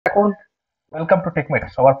এখন welcome to টেকমেট।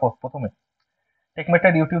 সবার প্রথমে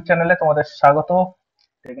টেকমেটের ইউটিউব চ্যানেলে তোমাদের স্বাগত।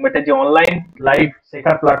 টেকমেটের যে অনলাইন লাইভ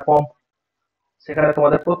শেখার প্ল্যাটফর্ম, সেখানে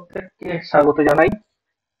তোমাদের প্রত্যেককে স্বাগত জানাই।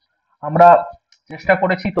 আমরা চেষ্টা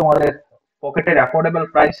করেছি তোমাদের পকেটের অ্যাফোর্ডেবল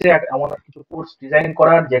প্রাইসে এমন কিছু কোর্স ডিজাইন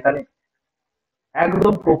করার, যেখানে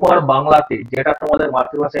একদম প্রপার বাংলাতে, যেটা তোমাদের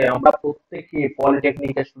মাতৃভাষায় আমরা প্রত্যেকে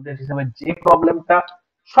পলিটেকনিকের স্টুডেন্ট হিসেবে যে প্রবলেমটা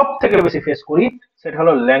সব থেকে বেশি ফেস করি, সেটা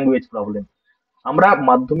হলো ল্যাঙ্গুয়েজ প্রবলেম। আমরা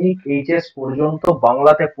মাধ্যমিক এইচএস পর্যন্ত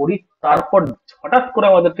বাংলাতে পড়ি, তারপর হঠাৎ করে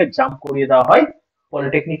আমাদেরকে জাম্প করিয়ে দেওয়া হয়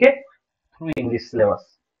পলিটেকনিকে থ্রু ইংলিশ সিলেবাস,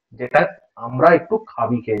 যেটা আমরা একটু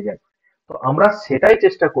খাবি খেয়ে যাই। তো আমরা সেটাই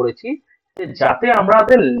চেষ্টা করেছি যে যাতে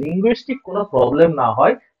আমাদের লিঙ্গুইস্টিক কোনো প্রবলেম না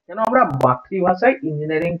হয়, যেন আমরা মাতৃভাষায়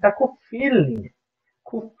ইঞ্জিনিয়ারিংটা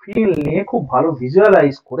খুব ভালো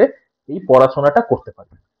ভিজুয়ালাইজ করে এই পড়াশোনাটা করতে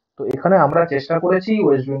পারি। তো এখানে আমরা চেষ্টা করেছি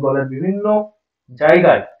ওয়েস্ট বেঙ্গলের বিভিন্ন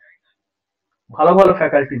জায়গায় ভালো ভালো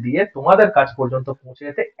ফ্যাকাল্টি দিয়ে তোমাদের কাছ পর্যন্ত পৌঁছে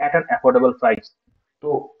যেতে অ্যাট অ্যান অ্যাফোর্ডেবল প্রাইস। তো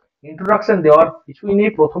ইন্ট্রোডাকশন দেওয়ার কিছুই নেই,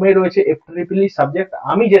 প্রথমেই রয়েছে FEEE সাবজেক্ট।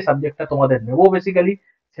 আমি যে সাবজেক্টটা তোমাদের নেব বেসিক্যালি,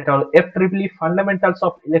 সেটা হলো FEEE fundamentals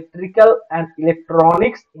of electrical and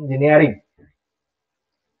electronics engineering.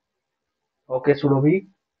 Okay Surabhi,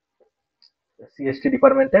 CST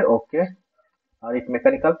ডিপার্টমেন্টের। ওকে, আর ইট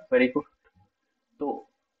মেকানিক্যাল, ভেরি গুড। তো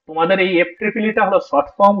তোমাদের এই FEEটা হলো শর্ট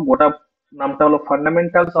ফর্ম, গোটা নামটা হলো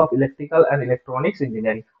fundamentals of electrical and electronics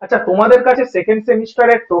engineering. আচ্ছা, তোমাদের কাছে সেকেন্ড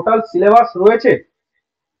সেমিস্টারের টোটাল সিলেবাস রয়েছে?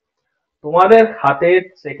 তোমাদের হাতে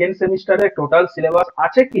সেকেন্ড সেমিস্টারের টোটাল সিলেবাস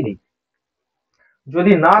আছে কি নেই?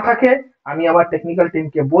 যদি না থাকে, আমি আমার টেকনিক্যাল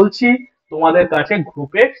টিমকে বলছি তোমাদের কাছে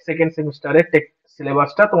গ্রুপে সেকেন্ড সেমিস্টারের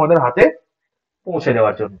সিলেবাসটা তোমাদের হাতে পৌঁছে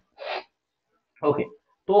দেওয়ার জন্য। ওকে,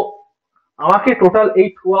 তো আমাকে টোটাল এই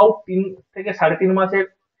থ্রু আউট 3 থেকে 3.5 মাসের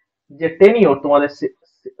যে টেনিওর তোমাদের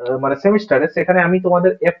মানে সেমিস্টারে, সেখানে আমি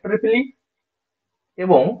তোমাদের FEEE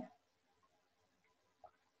এবং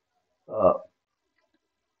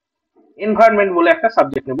এনভায়রনমেন্ট বলে একটা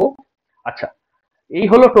সাবজেক্ট নেব। আচ্ছা, এই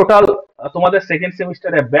হলো টোটাল তোমাদের সেকেন্ড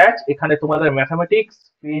সেমিস্টারের ব্যাচ। এখানে তোমাদের mathematics,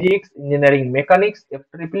 physics, engineering mechanics,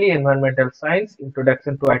 FEEE, environmental science,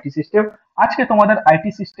 introduction to IT system. আজকে তোমাদের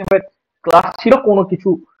আইটি সিস্টেমের ক্লাস ছিল, কোনো কিছু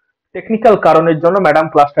টেকনিক্যাল কারণের জন্য ম্যাডাম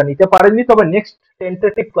ক্লাসটা নিতে পারেননি, তবে নেক্সট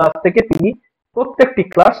টেন্টেটিভ ক্লাস থেকে তিনি প্রত্যেকটি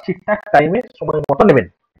ক্লাস ঠিকঠাক টাইমে সময় মতো নেবেন।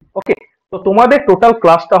 ওকে, তো তোমাদের টোটাল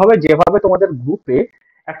ক্লাসটা হবে যেভাবে তোমাদের গ্রুপে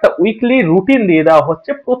একটা উইকলি রুটিন দিয়ে দেওয়া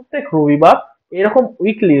হচ্ছে, প্রত্যেক রবিবার এরকম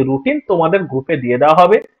উইকলি রুটিন তোমাদের গ্রুপে দিয়ে দেওয়া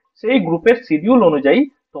হবে। সেই গ্রুপের শিডিউল অনুযায়ী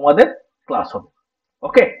তোমাদের ক্লাস হবে।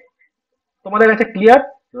 ওকে, তোমাদের কাছে clear?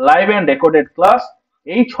 Live and recorded class,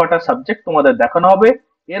 এই 6টা সাবজেক্ট তোমাদের দেখানো হবে।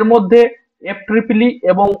 এর মধ্যে FEEE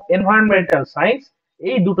এবং এনভায়রনমেন্টাল সায়েন্স,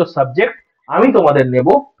 এই দুটো সাবজেক্ট আমি তোমাদের নেব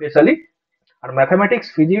স্পেশালি। আর ম্যাথামেটিক্স,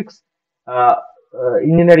 ফিজিক্স,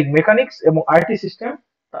 ইঞ্জিনিয়ারিং মেকানিক্স এবং আইটি সিস্টেম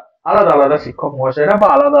আলাদা আলাদা শিক্ষক মহাশয়রা বা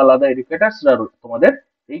আলাদা আলাদা এডুকেটার্সরা তোমাদের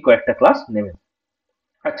এই কয়েকটা ক্লাস নেবেন।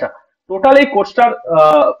 আচ্ছা, টোটাল এই কোর্সটার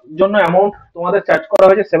জন্য অ্যামাউন্ট তোমাদের চার্জ করা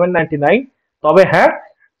হয়েছে 799। তবে হ্যাঁ,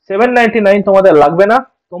 799 তোমাদের লাগবে না।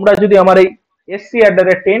 তোমরা যদি আমার এই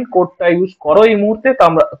SC@10 কোডটা ইউজ করো এই মুহূর্তে,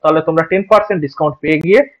 তাহলে তোমরা 10% ডিসকাউন্ট পেয়ে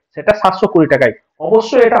গিয়ে সেটা 720 টাকায়।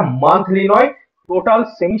 অবশ্যই এটা মান্থলি নয়, টোটাল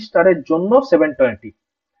সেমিস্টারের জন্য 720।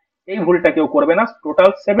 এই ভুলটা কেউ করবে না, টোটাল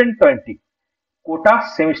 720 কোটা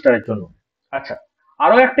সেমিস্টারের জন্য। আচ্ছা,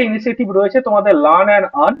 আরো একটা ইনিশিয়েটিভ রয়েছে তোমাদের লার্ন অ্যান্ড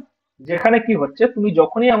আর্ন, যেখানে কি হচ্ছে, তুমি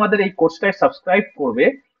যখনই আমাদের এই কোর্সটায় সাবস্ক্রাইব করবে,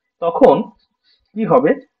 তখন কি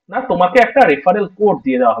হবে না, তোমাকে একটা রেফারেল কোড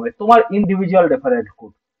দিয়ে দেওয়া হবে, তোমার ইন্ডিভিজুয়াল রেফারেল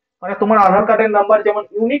কোড। মানে তোমার আধার কার্ডের নাম্বার যেমন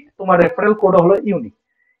ইউনিক, তোমার রেফারেল কোড হলো ইউনিক।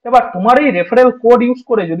 এবার তোমার এই রেফারেল কোড ইউজ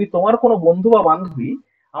করে যদি তোমার কোনো বন্ধু বা বান্ধবী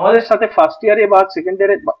আমাদের সাথে ফার্স্ট ইয়ারে বা সেকেন্ড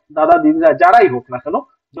ইয়ারে, দাদা দিদিরা যারাই হোক না কেন,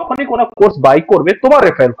 যখনই কোনো কোর্স বাই করবে তোমার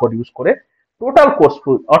রেফারেল কোড ইউজ করে, টোটাল কোর্স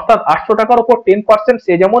ফুল অর্থাৎ 800 টাকার উপর 10%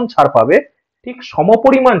 সে যেমন ছাড় পাবে, ঠিক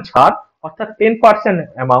সমপরিমাণ ছাড় অর্থাৎ 10%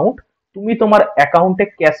 অ্যামাউন্ট তুমি তোমার অ্যাকাউন্টে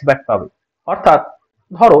ক্যাশব্যাক পাবে। অর্থাৎ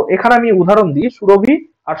ধরো এখানে আমি উদাহরণ দিই, সুরভি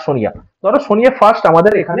আর সোনিয়া। ধরো সোনিয়া ফার্স্ট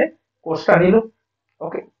আমাদের এখানে কোর্সটা নিল।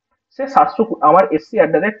 ওকে, সে 700 আমার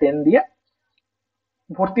SC@10 দিয়ে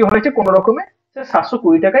ভর্তি হয়েছে কোন রকমে, সে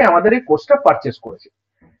 720 টাকায় আমাদের এই কোর্সটা পারচেস করেছে।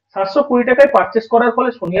 720 টাকায় পারচেস করার ফলে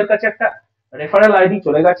সোনিয়ার কাছে একটা রেফারেল আইডি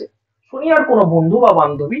চলে গেছে। সোনিয়ার কোনো বন্ধু বা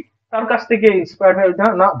বান্ধবী তার কাছ থেকে ইন্সপায়ার হয়ে,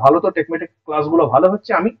 না ভালো তো টেকমেটে ক্লাসগুলো ভালো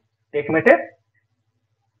হচ্ছে, আমি টেকমেটে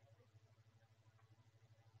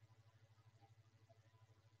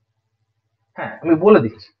হ্যাঁ আমি বলে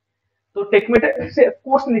দিচ্ছি। তো টেকমেটে সে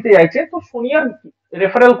কোর্স নিতে চাইছে, তো সোনিয়ার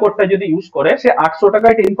রেফারেল কোডটা যদি ইউজ করে, সে 800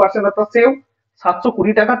 টাকায় 10%, অর্থাৎ সেও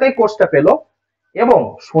 720 টাকাতেই কোর্সটা পেল। এবং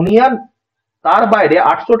সোনিয়ার তার বাইরে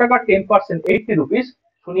 800 টাকা 10%, 80 রুপিস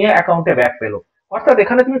সোনিয়া অ্যাকাউন্টে ব্যাক পেলো। অর্থাৎ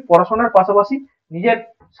এখানে তুমি পড়াশোনার পাশাপাশি নিজের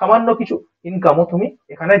সামান্য কিছু ইনকামও তুমি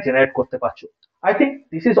এখানে জেনারেট করতে পারছো। I think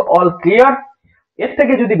this is all clear. এর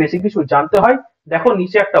থেকে যদি বেশি কিছু জানতে হয়, দেখো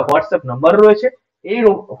নিচে একটা হোয়াটসঅ্যাপ নাম্বার রয়েছে, এই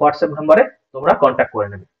হোয়াটসঅ্যাপ নাম্বারে তোমরা কন্ট্যাক্ট করে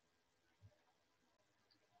নেবে।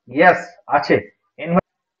 ইয়েস, আছে।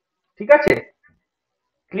 ঠিক আছে,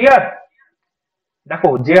 ক্লিয়ার। দেখো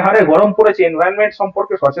যে হারে গরম পড়েছে, এনভায়রনমেন্ট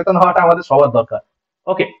সম্পর্কে সচেতন হওয়াটা আমাদের সবার দরকার।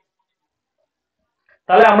 ওকে,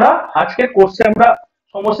 তাহলে আমরা আজকের কোর্সে আমরা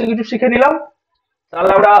সমস্ত কিছু শিখে নিলাম।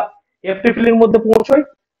 তাহলে আমরা এফটিপিএল এর মধ্যে পৌঁছই।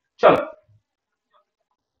 চলো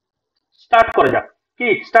স্টার্ট করে যাক। কি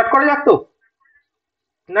স্টার্ট করে যাক তো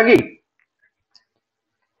নাকি?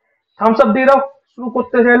 থামস আপ দিয়ে দাও শুরু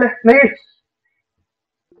করতে চাইলে নাকি?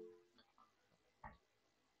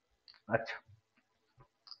 আচ্ছা,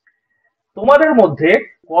 তোমাদের মধ্যে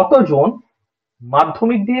কতজন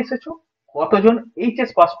মাধ্যমিক দিয়ে এসেছো, কতজন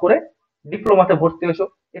এইচএস পাস করে ডিপ্লোমাতে ভর্তি হয়েছো?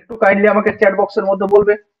 একটু কাইন্ডলি আমাকে চ্যাট বক্সের মধ্যে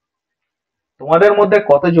বলবে তোমাদের মধ্যে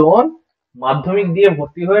কতজন মাধ্যমিক দিয়ে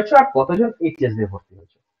ভর্তি হয়েছো আর কতজন এইচএস দিয়ে ভর্তি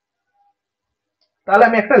হয়েছো। তাহলে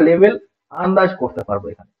আমি একটা লেভেল আন্দাজ করতে পারবো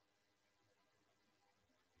এখানে।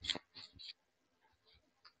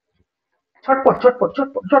 ছটপট ছটপট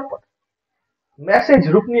ছটপট ছটপট, मैसेज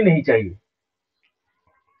रुकनी नहीं चाहिए।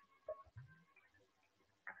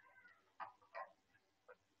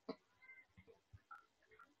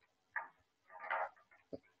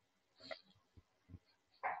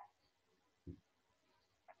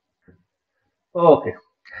 ওকে,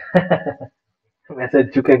 মেসেজ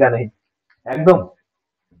ঝুঁকেগা नहीं একদম।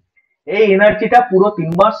 এই এনার্জিটা পুরো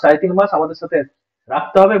 3 মাস 3.5 মাস আমাদের সাথে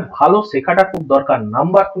রাখতে হবে। ভালো শেখাটা খুব দরকার,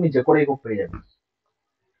 নাম্বার তুমি যে করেই হোক পেয়ে যাবে।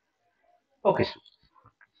 ওকে,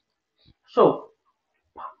 সো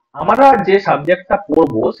আমরা যে সাবজেক্টটা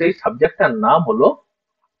পড়বো সেই সাবজেক্টটার নাম হলো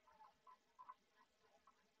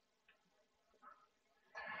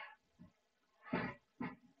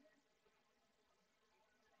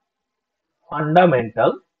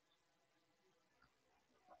fundamental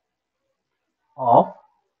of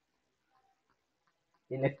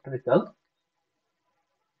electrical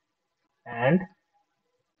and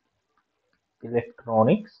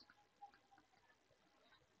electronics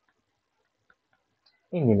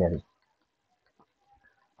engineering.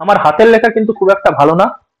 আমার হাতের লেখা কিন্তু খুব একটা ভালো না,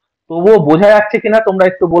 তবুও বোঝা যাচ্ছে কিনা তোমরা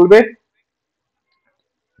একটু বলবে।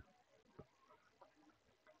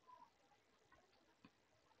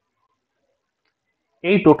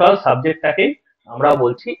 এই টোটাল সাবজেক্টটাকে আমরা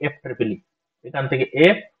বলছি এফ ট্রিপল ই। এখান থেকে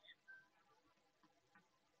এফ,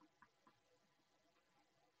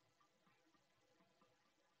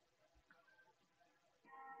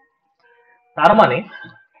 তার মানে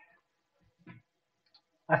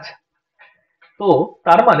আচ্ছা, তো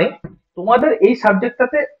তার মানে তোমাদের এই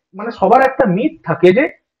সাবজেক্টটাতে মানে সবার একটা মিথ থাকে যে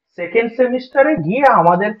সেকেন্ড সেমিস্টারে গিয়ে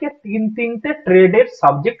আমাদেরকে 3টে ট্রেডের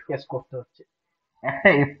সাবজেক্ট ফেস করতে হচ্ছে। একটা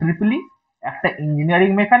এফ ট্রিপল ই, একটা ইঞ্জিনিয়ারিং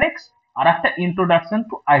মেকানিক্স, আর একটা ইন্ট্রোডাকশন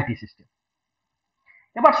টু আইটি সিস্টেম।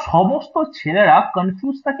 এবার সমস্ত ছেলেরা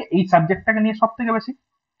কনফিউজ থাকে এই সাবজেক্টটাকে নিয়ে সব থেকে বেশি।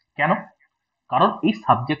 কেন? কারণ এই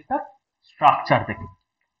সাবজেক্টটা স্ট্রাকচার দেখে।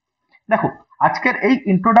 দেখো আজকের এই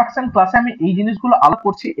ইন্ট্রোডাকশন ক্লাসে আমি এই জিনিসগুলো আলোচনা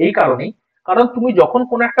করছি এই কারণেই, কারণ তুমি যখন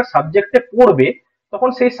কোনো একটা সাবজেক্টে পড়বে তখন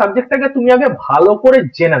সেই সাবজেক্টটাকে তুমি আগে ভালো করে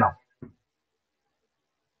জেনে নাও।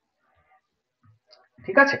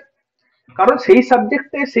 ঠিক আছে, কারণ সেই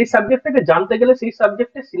সাবজেক্টটাকে জানতে গেলে সেই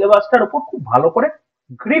সাবজেক্টের সিলেবাসটার উপর খুব ভালো করে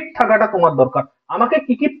গ্রিপ থাকাটা তোমার দরকার। আমাকে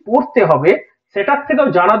কি কি পড়তে হবে সেটার থেকেও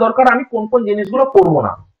জানা দরকার আমি কোন কোন জিনিসগুলো পড়বো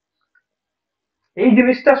না। এই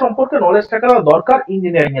জিনিসটা সম্পর্কে নলেজ থাকা দরকার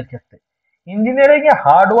ইঞ্জিনিয়ারিং এর ক্ষেত্রে। ইঞ্জিনিয়ারিং এ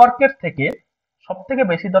হার্ড ওয়ার্কের থেকে সব থেকে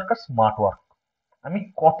বেশি দরকার স্মার্ট ওয়ার্ক। আমি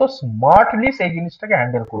কত স্মার্টলি সেই জিনিসটাকে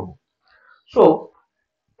হ্যান্ডেল করব। সো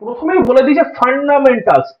প্রথমেই বলে দিই যে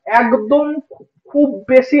ফান্ডামেন্টালস একদম খুব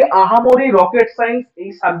বেশি আহামরি রকেট সায়েন্স এই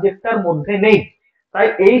সাবজেক্টটার মধ্যে নেই, তাই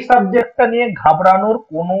এই সাবজেক্টটা নিয়ে ঘাবড়ানোর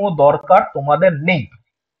কোনো দরকার তোমাদের নেই।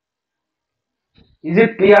 Is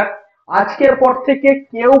it clear? আজকের পর থেকে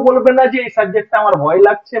কেউ বলবে না যে এই সাবজেক্টটা আমার ভয়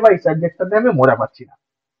লাগছে বা এই সাবজেক্টটাতে আমি মজা পাচ্ছি না।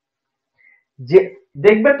 যে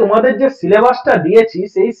দেখবে তোমাদের যে সিলেবাসটা দিয়েছি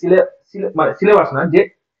সেই সিলেবাস না, যে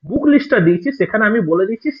বুক লিস্টটা দিয়েছি সেখানে আমি বলে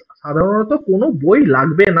দিচ্ছি সাধারণত কোনো বই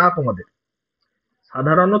লাগবে না তোমাদের।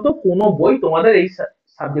 সাধারণত কোনো বই তোমাদের এই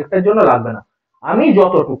সাবজেক্টের জন্য লাগবে না। আমি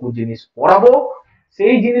যতটুকু জিনিস পড়াবো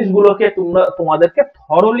সেই জিনিসগুলোকে তোমাদেরকে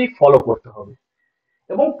থরলি ফলো করতে হবে।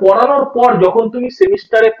 এবং পড়ানোর পর যখন তুমি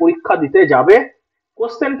সেমিস্টারে পরীক্ষা দিতে যাবে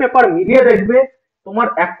কোশ্চেন পেপার মিলিয়ে দেখবে তোমার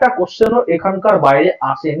একটা কোশ্চেনও এখানকার বাইরে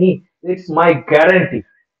আসেনি। It's my guarantee.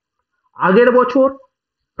 আগের বছর,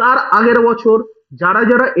 তার আগের বছর যারা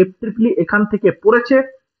যারা এফট্রিপলি এখান থেকে পড়েছে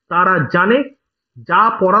তারা জানে যা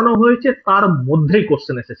পড়ানো হয়েছে তার মধ্যেই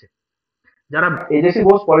কোশ্চেন এসেছে। যারা এজেসি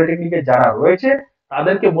বোস পলিটেকনিকে যারা রয়েছে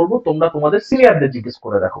তাদেরকে বলবো তোমরা তোমাদের সিনিয়রদের জিজ্ঞেস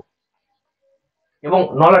করে দেখো, এবং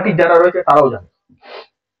নলাটি যারা রয়েছে তারাও জানে।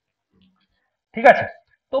 ঠিক আছে,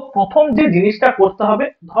 তো প্রথম যে জিনিসটা করতে হবে,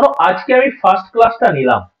 ধরো আজকে আমি ফার্স্ট ক্লাসটা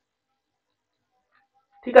নিলাম,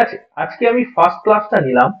 ঠিক আছে, আজকে আমি ফার্স্ট ক্লাসটা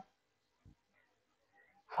নিলাম,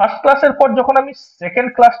 ফার্স্ট ক্লাসের পর যখন আমি সেকেন্ড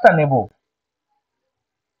ক্লাসটা নেব,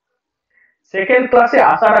 সেকেন্ড ক্লাসে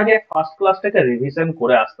আসার আগে ফার্স্ট ক্লাসটাকে রিভিশন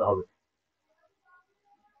করে আসতে হবে।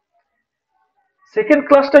 সেকেন্ড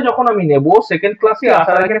ক্লাসটা যখন আমি নেব, সেকেন্ড ক্লাসে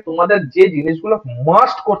আসার আগে তোমাদের যে জিনিসগুলো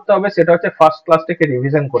মাস্ট করতে হবে সেটা হচ্ছে ফার্স্ট ক্লাসটাকে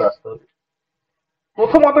রিভিশন করে আসতে হবে।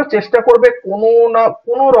 প্রথমত চেষ্টা করবে কোনো না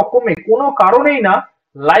কোনো রকমে, কোনো কারণেই না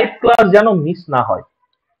লাইভ ক্লাস যেন মিস না হয়।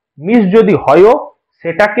 মিস যদি হয়ও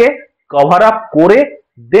সেটাকে কভার আপ করে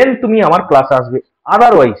দেন তুমি আমার ক্লাসে আসবে।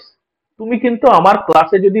 আদারওয়াইজ তুমি কিন্তু আমার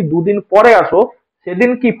ক্লাসে যদি দুদিন পরে আসো,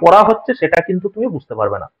 সেদিন কি পড়া হচ্ছে সেটা কিন্তু তুমি বুঝতে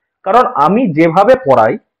পারবে না। কারণ আমি যেভাবে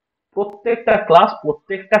পড়াই,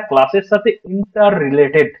 প্রত্যেকটা ক্লাসের সাথে ইন্টার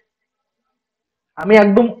রিলেটেড। আমি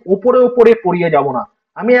একদম উপরে উপরে পড়িয়ে যাব না,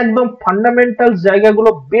 আমি একদম ফান্ডামেন্টাল জায়গাগুলো,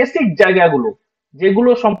 বেসিক জায়গাগুলো যেগুলো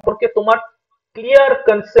সম্পর্কে তোমার ক্লিয়ার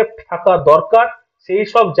কনসেপ্ট থাকা দরকার, সেই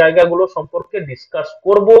সব জায়গাগুলো সম্পর্কে ডিসকাস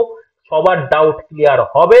করব, সবার ডাউট ক্লিয়ার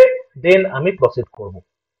হবে, দেন আমি প্রসিড করব।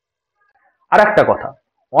 আর একটা কথা,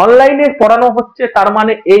 অনলাইনে পড়ানো হচ্ছে তার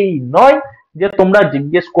মানে এই নয় যে তোমরা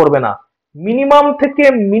জিজ্ঞেস করবে না। মিনিমাম থেকে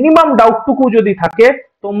মিনিমাম ডাউটটুকু যদি থাকে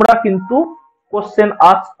তোমরা কিন্তু কোশ্চেন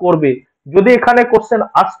আস্ক করবে। যদি এখানে কোশ্চেন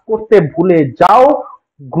আস্ক করতে ভুলে যাও,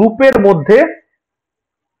 গ্রুপের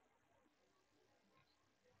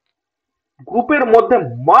মধ্যে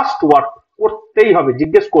মাস্ট ওয়ার্ক করতেই হবে,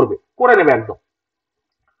 জিজ্ঞেস করবে, করে নেবে একদম।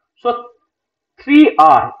 সো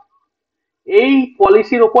 3R এই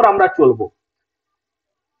পলিসির ওপর আমরা চলবো,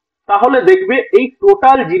 তাহলে দেখবে এই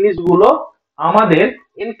টোটাল জিনিসগুলো আমাদের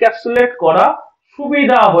এনক্যাপসুলেট করা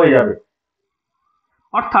সুবিধা হয়ে যাবে।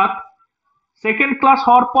 অর্থাৎ সেকেন্ড ক্লাস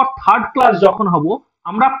হওয়ার পর থার্ড ক্লাস যখন হব,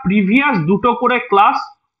 আমরা প্রিভিয়াস দুটো করে ক্লাস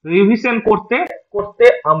রিভিশন করতে করতে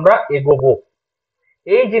আমরা এগোবো।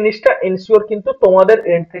 এই জিনিসটা এনশিওর কিন্তু তোমাদের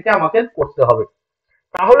এন্ড থেকে আমাকে করতে হবে।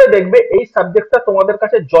 তাহলে দেখবে এই সাবজেক্টটা তোমাদের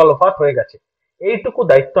কাছে জল ভাত হয়ে গেছে। এইটুকু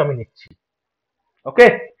দায়িত্ব আমি নিচ্ছি। ওকে,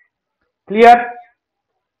 ক্লিয়ার?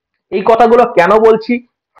 এই কথাগুলো কেন বলছি,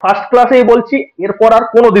 ফার্স্ট ক্লাসেই বলছি, এরপর আর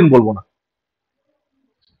কোনোদিন বলবো না।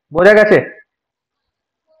 বোঝা গেছে?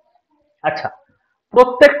 আচ্ছা,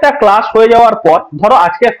 প্রত্যেকটা ক্লাস হয়ে যাওয়ার পর, ধরো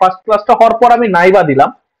আজকে ফার্স্ট ক্লাসটা হওয়ার পর আমি নাইবা দিলাম,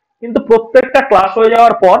 কিন্তু প্রত্যেকটা ক্লাস হয়ে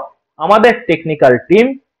যাওয়ার পর আমাদের টেকনিক্যাল টিম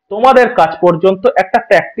তোমাদের কাজ পর্যন্ত একটা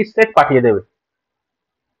প্র্যাকটিস সেট পাঠিয়ে দেবে।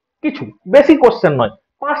 কিছু বেশি কোশ্চেন নয়,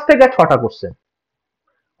 5 থেকে 6টা কোশ্চেন,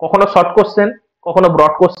 কখনো শর্ট কোশ্চেন, কখনো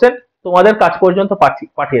ব্রড কোশ্চেন, তোমাদের কাজ পর্যন্ত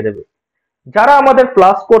পাঠিয়ে দেবে। যারা আমাদের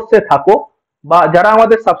প্লাস কোর্সে থাকো বা যারা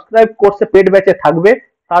আমাদের সাবস্ক্রাইব কোর্সে পেড ব্যাচে থাকবে,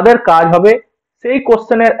 তাদের কাজ হবে সেই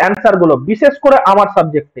কোশ্চেনের অ্যান্সার গুলো, বিশেষ করে আমার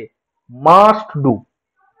সাবজেক্টে মাস্ট ডু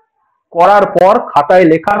করার পর, খাতায়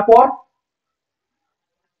লেখার পর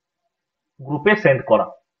গ্রুপে সেন্ড করা,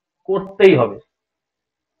 করতেই হবে।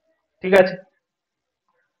 ঠিক আছে?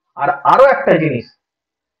 আর আরো একটা জিনিস,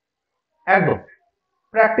 একদম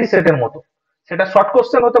প্র্যাকটিস সেটের মতো, সেটা শর্ট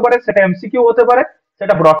কোশ্চেন হতে পারে, সেটা এমসিকিউ হতে পারে,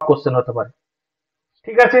 সেটা ব্রড কোশ্চেন হতে পারে।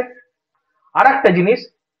 ঠিক আছে? আর একটা জিনিস,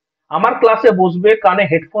 আমার ক্লাসে বসবে কানে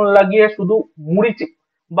হেডফোন লাগিয়ে, শুধু মুড়ি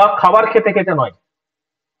বা খাবার খেতে খেতে নয়,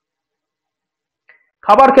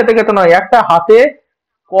 একটা হাতে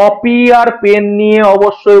কপি আর পেন নিয়ে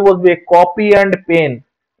অবশ্যই বসবে, কপি অ্যান্ড পেন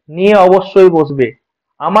নিয়ে অবশ্যই বসবে।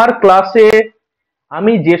 আমার ক্লাসে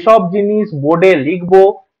আমি যেসব জিনিস বোর্ডে লিখবো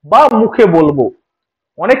বা মুখে বলবো,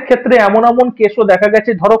 অনেক ক্ষেত্রে এমন এমন কেসও দেখা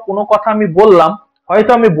গেছে, ধরো কোনো কথা আমি বললাম,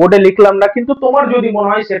 হয়তো আমি বোর্ডে লিখলাম না, কিন্তু তোমার যদি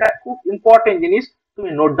মনে হয় সেটা খুব ইম্পর্টেন্ট জিনিস, তুমি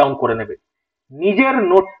নোট ডাউন করে নেবে। নিজের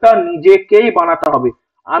নোটটা নিজেকেই বানাতে হবে,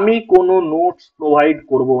 আমি কোনো নোটস প্রোভাইড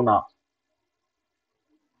করব না।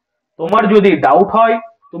 তোমার যদি ডাউট হয়,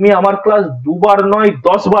 তুমি আমার ক্লাস 2বার নয়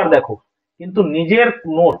 10বার দেখো, কিন্তু নিজের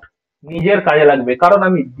নোট নিজের কাজে লাগবে। কারণ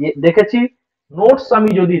আমি দেখেছি, নোটস আমি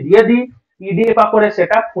যদি দিয়ে দিই পিডিএফ আকারে,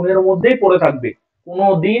 সেটা ফোনের মধ্যেই পড়ে থাকবে,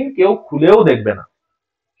 কোনোদিন কেউ খুলেও দেখবে না।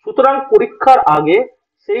 সুতরাং পরীক্ষার আগে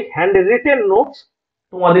সেই হ্যান্ড রিটেন নোটস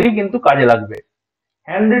তোমাদেরই কিন্তু কাজে লাগবে।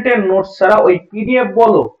 হ্যান্ড রিটেন নোটস ছাড়া ওই পিডিএফ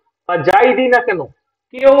বলো বা যাই দিই না কেন,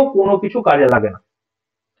 কেউ কোনো কিছু কাজে লাগে না,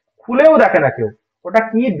 খুলেও দেখে না কেউ, ওটা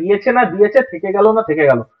কি দিয়েছে না দিয়েছে, থেকে গেল না থেকে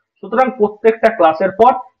গেল। সুতরাং প্রত্যেকটা ক্লাসের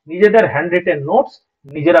পর নিজেদের হ্যান্ড রিটেন নোটস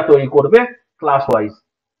নিজেরা তৈরি করবে ক্লাস ওয়াইজ।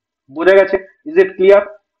 বুঝে গেছে? Is it clear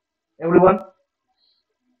everyone?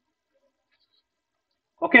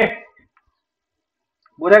 ওকে,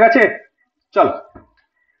 বোঝা গেছে? চলো,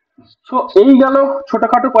 তো এই গেল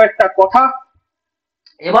ছোটখাটো কয়েকটা কথা।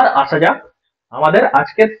 এবার আসা যাক আমাদের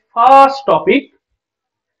আজকের ফার্স্ট টপিক,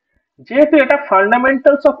 যেহেতু এটা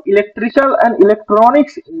fundamentals of electrical and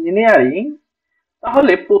electronics engineering,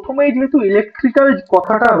 তাহলে প্রথমেই যেহেতু ইলেকট্রিক্যাল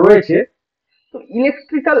কথাটা রয়েছে, তো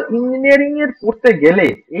ইলেকট্রিক্যাল ইঞ্জিনিয়ারিং এর পড়তে গেলে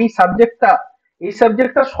এই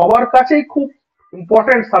সাবজেক্টটা সবার কাছেই খুব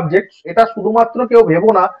ইম্পর্টেন্ট সাবজেক্ট। এটা শুধুমাত্র কেউ ভেবো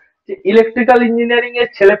না যে ইলেকট্রিক্যাল ইঞ্জিনিয়ারিং এর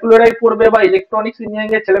ছেলেপুলেরাই পড়বে বা ইলেকট্রনিক্স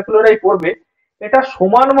ইঞ্জিনিয়ারিং এর ছেলেপুলেরাই পড়বে। এটা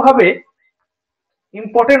সমানভাবে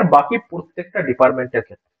ইম্পর্টেন্ট বাকি প্রত্যেকটা ডিপার্টমেন্টের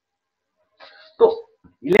ক্ষেত্রে। তো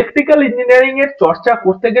ইলেকট্রিক্যাল ইঞ্জিনিয়ারিং এর চর্চা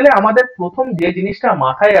করতে গেলে আমাদের প্রথম যে জিনিসটা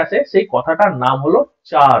মাথায় আসে সেই কথাটার নাম হলো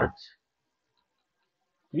চার্জ।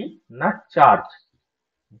 কি না? চার্জ।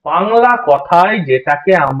 বাংলা কথায়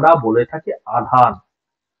যেটাকে আমরা বলে থাকি আধান।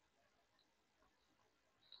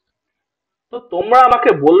 তো তোমরা আমাকে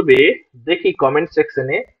বলবে দেখি কমেন্ট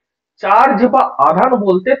সেকশনে, চার্জ বা আধান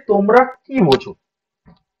বলতে তোমরা কি বোঝো?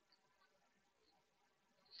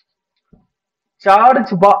 চার্জ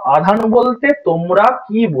বা আধান বলতে তোমরা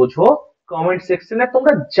কি বোঝো? কমেন্ট সেকশনে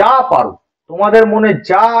তোমরা যা পারো, তোমাদের মনে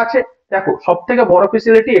যা আছে। দেখো, সব থেকে বড়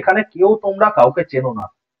ফেসিলিটি, এখানে কেউ তোমরা কাউকে চেনো না,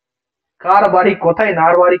 কার বাড়ি কোথায়,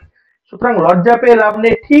 নার বাড়ি। সুতরাং লজ্জা পেয়ে লাভ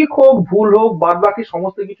নেই। ঠিক হোক ভুল হোক, বাদ বাকি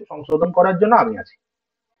সমস্ত কিছু সংশোধন করার জন্য আমি আছি।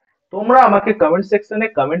 তোমরা আমাকে কমেন্ট সেকশনে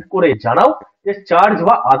কমেন্ট করে জানাও যে চার্জ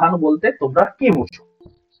বা আধান বলতে তোমরা কি বুঝো।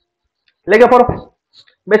 লেগে পড়ো,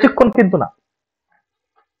 বেশিক্ষণ কিন্তু না।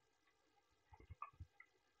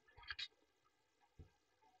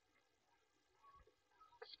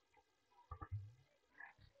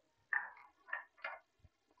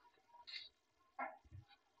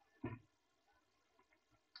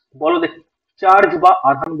 বলো দেখি, চার্জ বা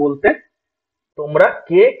আধান বলতে তোমরা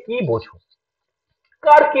কে কি বোঝো?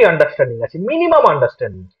 কার কি আন্ডারস্ট্যান্ডিং আছে? Minimum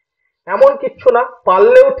understanding. এমন কিচ্ছু না,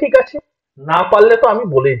 পারলেও ঠিক আছে, না পারলে তো আমি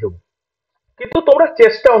বলেই দেবো। কিন্তু তোমরা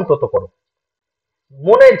চেষ্টা অন্তত করো।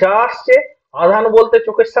 মনে যা আসছে, আধান বলতে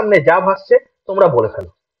চোখের সামনে যা ভাসছে, তোমরা বলে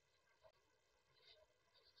ফেলো।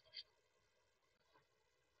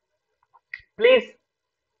 প্লিজ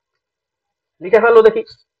লিখে ফেলো দেখি।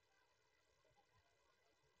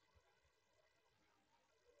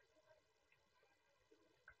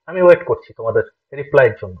 আমি ওয়েট করছি তোমাদের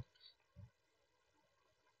রিপ্লাইয়ের জন্য।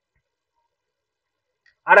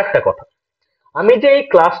 আর একটা কথা, আমি যে এই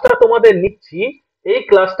ক্লাসটা তোমাদের নিচ্ছি, এই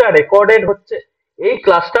ক্লাসটা রেকর্ডেড হচ্ছে। এই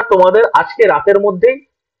ক্লাসটা তোমাদের আজকে রাতের মধ্যেই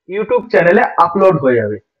ইউটিউব চ্যানেলে আপলোড হয়ে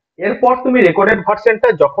যাবে। এরপর তুমি রেকর্ডেড ভার্সনটা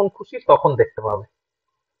যখন খুশি তখন দেখতে পাবে।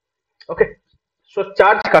 ওকে। সো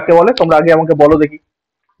চার্জ কাকে বলে তোমরা আগে আমাকে বলো দেখি,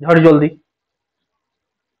 ঝড় জলদি।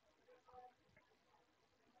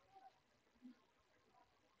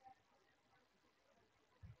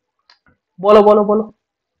 বলো বলো বলো,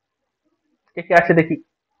 কে কে আছে দেখি।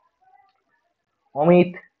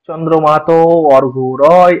 অমিত চন্দ্র মাহাতো, অর্ঘ্য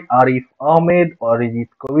রয়, আরিফ আহমেদ, অরিজিৎ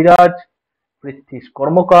কবিরাজ, পৃথ্বীশ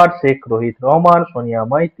কর্মকার, শেখ রোহিত রহমান, সোনিয়া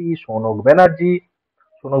মাইতি, সৌনক ব্যানার্জি।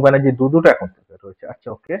 সৌনক ব্যানার্জি দুটো এখন থেকে রয়েছে, আচ্ছা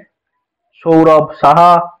ওকে। সৌরভ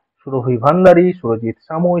সাহা, সুরভি ভান্ডারী, সুরজিৎ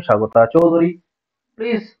সামুই, স্বাগতা চৌধুরী।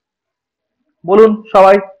 প্লিজ বলুন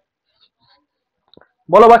সবাই,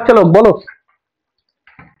 বলো বাচ্চা লোক বলো,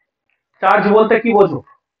 চার্জ বলতে কি বোঝো?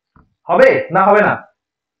 হবে না হবে না?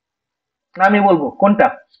 না আমি বলবো কোনটা?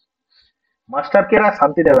 মাস্টার কে আর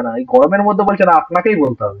শান্তি দেবে না, এই গরমের মধ্যে বলছে না, আপনাকেই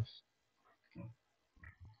বলতে হবে।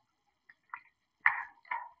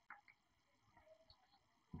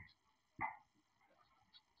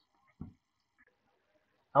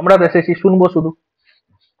 আমরা এসেছি শুনবো শুধু।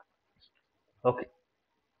 ওকে।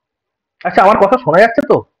 আচ্ছা, আমার কথা শোনা যাচ্ছে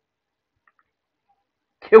তো?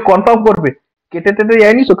 কেউ কনফার্ম করবে? কেটে টেটে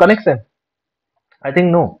যায়নি তো connection? I think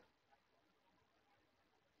no.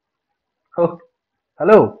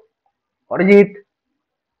 Hello Arijit,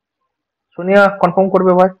 Sonia confirm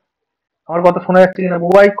করবে ভাই? আমার কথা শোনা যাচ্ছে কিনা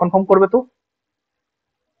বুবাই, কনফার্ম করবে তো?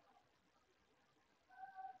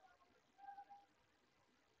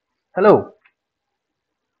 হ্যালো।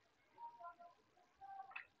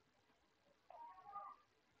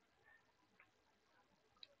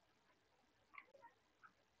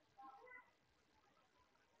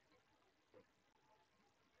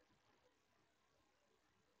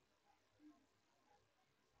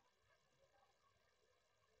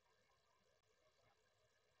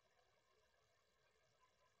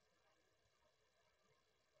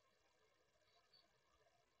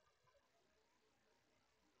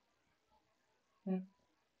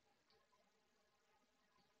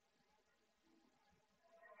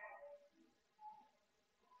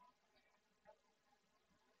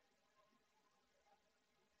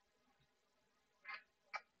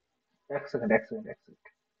 এক সেকেন্ড এক সেকেন্ড এক সেকেন্ড।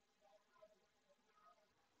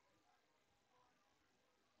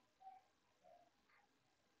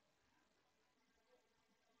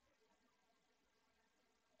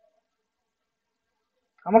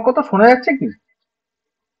 আমার কথা শোনা যাচ্ছে কি?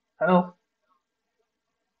 হ্যালো?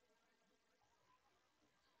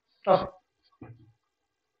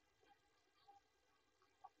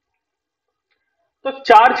 তো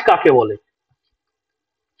চার্জ কাকে বলে?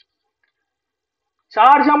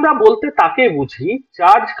 চার্জ আমরা বলতে তাকে বুঝি,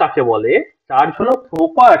 চার্জ কাকে বলে? চার্জ হলো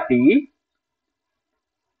property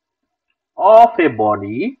of A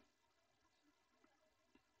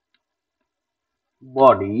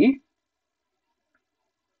body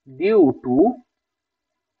due to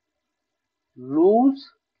lose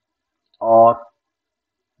or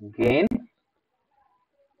gain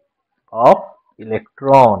of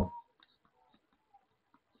electron।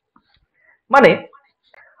 মানে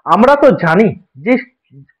আমরা তো জানি যে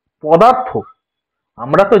পদার্থ,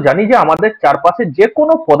 আমরা তো জানি যে আমাদের চারপাশে যে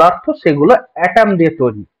কোনো পদার্থ সেগুলো অ্যাটম দিয়ে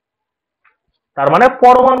তৈরি, তার মানে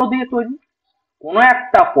পরমাণু দিয়ে তৈরি। কোনো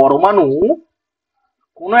একটা পরমাণু,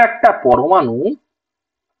 কোনো একটা পরমাণু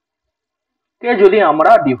কে যদি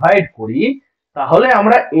আমরা ডিভাইড করি তাহলে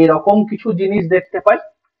আমরা এরকম কিছু জিনিস দেখতে পাই।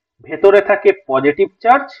 ভেতরে থাকে পজিটিভ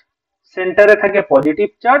চার্জ, সেন্টারে থাকে পজিটিভ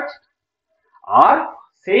চার্জ, আর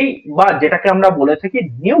সেই বা যেটাকে আমরা বলে থাকি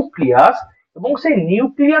নিউক্লিয়াস, এবং সেই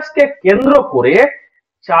নিউক্লিয়াসকে কেন্দ্র করে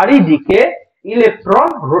চারিদিকে ইলেকট্রন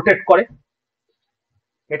রোটেট করে।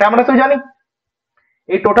 এটা আমরা তো জানি।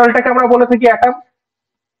 এই টোটালটাকে আমরা বলে থাকি অ্যাটম।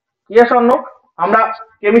 Yes or no? আমরা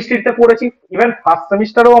কেমিস্ট্রিতে পড়েছি, ইভেন ফার্স্ট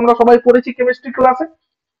সেমিস্টারেও আমরা সবাই পড়েছি কেমিস্ট্রি ক্লাসে।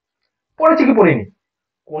 পড়েছি কি পড়িনি?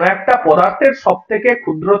 কোন একটা পদার্থের সব থেকে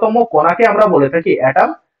ক্ষুদ্রতম কণাকে আমরা বলে থাকি অ্যাটম,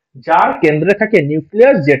 যার কেন্দ্রে থাকে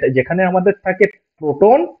নিউক্লিয়াস, যেটা যেখানে আমাদের থাকে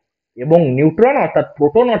প্রোটন এবং নিউট্রন, অর্থাৎ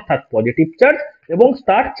প্রোটন অর্থাৎ পজিটিভ চার্জ, এবং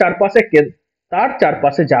তার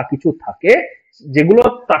চারপাশে যা কিছু থাকে যেগুলো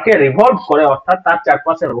তাকে রিভলভ করে, অর্থাৎ তার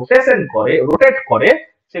চারপাশে রোটেট করে,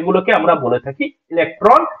 সেগুলোকে আমরা বলে থাকি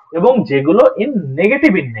ইলেকট্রন, এবং যেগুলো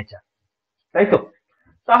নেগেটিভ ইন নেচার। তাই তো?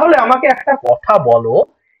 তাহলে আমাকে একটা কথা বলো,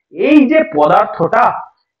 এই যে পদার্থটা,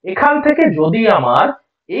 এখান থেকে যদি আমার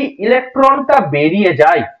এই ইলেকট্রনটা বেরিয়ে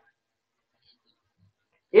যায়,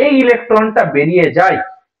 এই ইলেকট্রনটা বেরিয়ে যায়,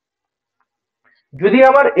 যদি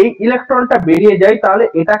আমার এই ইলেকট্রনটা বেরিয়ে যায়, তাহলে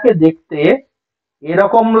এটাকে দেখতে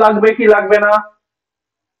এরকম লাগবে কি লাগবে না?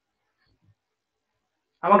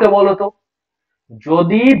 আমাকে বলো তো।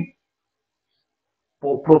 যদি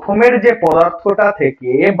প্রথমের যে পদার্থটা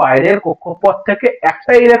থেকে বাইরের কক্ষপথ থেকে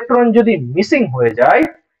একটা ইলেকট্রন যদি মিসিং হয়ে যায়,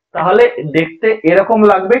 তাহলে দেখতে এরকম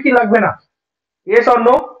লাগবে কি লাগবে না? Yes or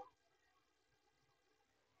no?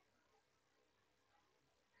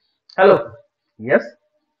 Hello? Yes.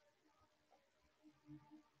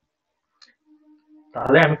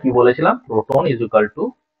 তাহলে আমি কি বলেছিলাম? Proton is equal to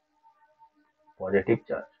positive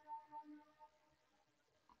charge,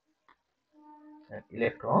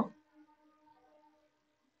 electron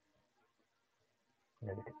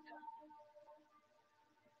negative charge.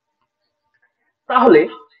 তাহলে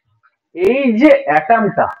এই যে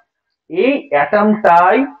অ্যাটমটা, এই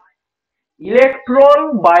অ্যাটমটাই ইলেকট্রন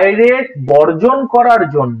বাইরে বর্জন করার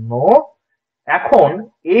জন্য, এখন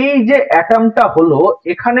এই যে অ্যাটমটা হলো,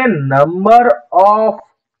 এখানে number of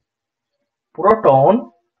proton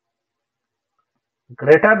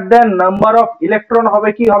greater than number of electron হবে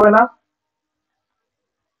কি হবে না?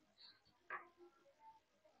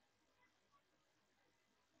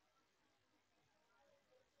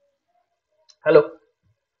 হ্যালো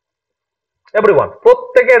এভরিওয়ান,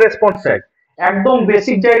 প্রত্যেকের রেসপন্স চাই। একদম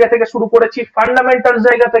বেসিক জায়গা থেকে শুরু করেছি, ফান্ডামেন্টাল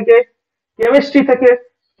জায়গা থেকে, কেমিস্ট্রি থেকে,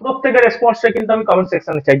 প্রত্যেকের রেসপন্সটা কিন্তু আমি কমেন্ট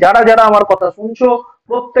সেকশনে চাই। যারা যারা আমার কথা শুনছো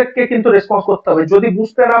প্রত্যেককে কিন্তু রেসপন্স করতে হবে। যদি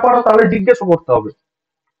বুঝতে না পারো তাহলে জিজ্ঞেস করতে হবে।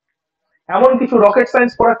 এমন কিছু রকেট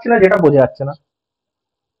সায়েন্স পড়াচ্ছি না যেটা বোঝা যাচ্ছে না।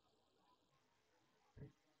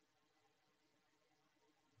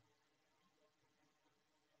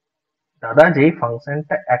 দাদা, যেই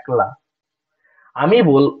ফাংশনটা একলা,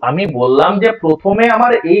 আমি বললাম যে প্রথমে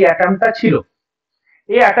আমার এই অ্যাটমটা ছিল,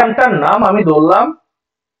 এই অ্যাটমটার নাম আমি ধরলাম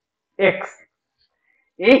এক্স।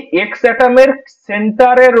 এই এক্স অ্যাটমের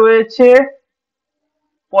সেন্টারে রয়েছে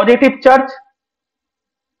পজিটিভ চার্জ,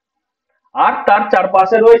 আর তার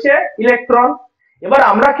চারপাশে রয়েছে ইলেকট্রন। এবার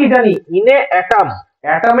আমরা কি জানি, ইনে অ্যাটম,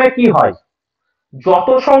 অ্যাটমে কি হয়, যত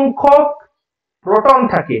সংখ্যক প্রোটন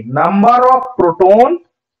থাকে, number of proton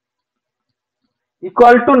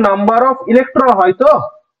equal to number of electron হয়। তো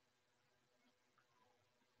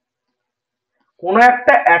কোন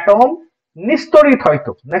একটা অ্যাটম নিস্তড়িত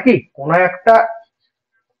হয়তো নাকি, কোন একটা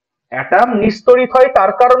অ্যাটম নিস্তড়িত হয়,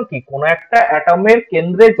 তার কারণ কি, কোন একটা অ্যাটমের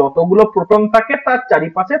কেন্দ্রে যতগুলো প্রোটন থাকে তার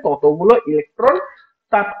চারিপাশে ততগুলো ইলেকট্রন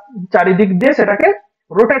তার চারিদিক দিয়ে সেটাকে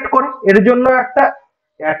রোটেট করে, এর জন্য একটা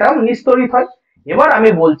অ্যাটম নিস্তড়িত হয়। এবার আমি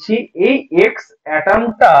বলছি এই এক্স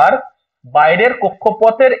অ্যাটমটার বাইরের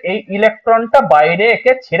কক্ষপথের এই ইলেকট্রনটা বাইরে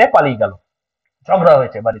একে ছেড়ে পালিয়ে গেল, ঝগড়া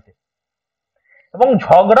হয়েছে বাড়িতে, এবং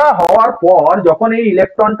ঝগড়া হওয়ার পর যখন এই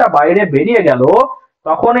ইলেকট্রনটা বাইরে বেরিয়ে গেল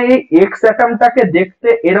তখন এই এক্স অ্যাটমটাকে দেখতে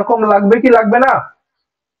এরকম লাগবে কি লাগবে না,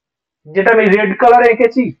 যেটা আমি রেড কালারে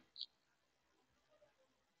এঁকেছি।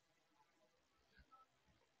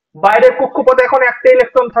 বাইরের কক্ষপথে এখন একটা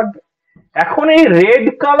ইলেকট্রন থাকবে। এখন এই রেড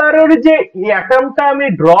কালারের যে অ্যাটমটা আমি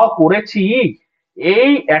ড্র করেছি,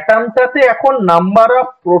 এই অ্যাটমটাতে এখন number of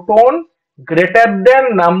proton greater than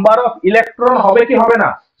number of electron হবে কি হবে না,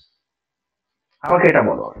 আমাকে এটা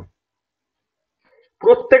বলো।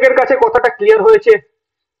 প্রত্যেকের কাছে কথাটা ক্লিয়ার হয়েছে?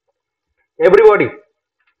 এভরিবডি,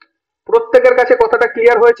 প্রত্যেকের কাছে কথাটা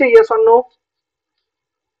ক্লিয়ার হয়েছে? Yes or no?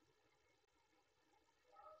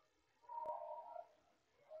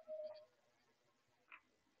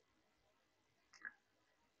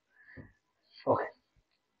 ওকে,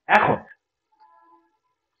 এখন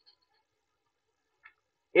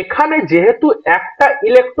এখানে যেহেতু একটা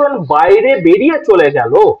ইলেকট্রন বাইরে বেরিয়ে চলে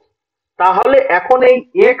গেল, তাহলে এখন এই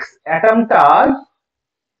x অ্যাটমটার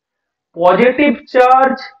positive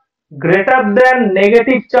charge greater than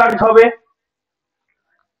negative charge হবে।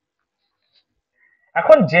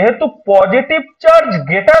 এখন যেহেতু positive charge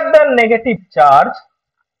greater than negative charge,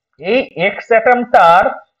 এই এক্স অ্যাটমটার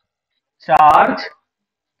চার্জ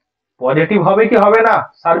পজিটিভ হবে কি হবে না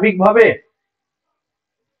সার্বিকভাবে?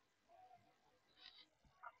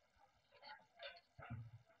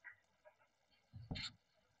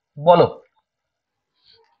 বলো।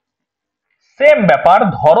 সেম ব্যাপার,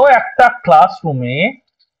 ধরো একটা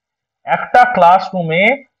ক্লাসরুমে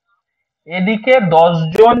এদিকে 10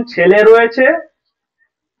 জন ছেলে রয়েছে,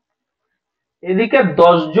 এদিকে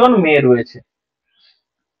 10 জন মেয়ে রয়েছে।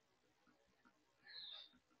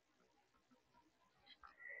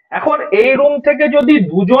 এখন এই রুম থেকে যদি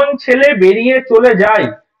 2 জন ছেলে বেরিয়ে চলে যায়,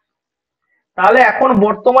 তাহলে এখন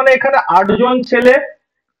বর্তমানে এখানে 8 জন ছেলে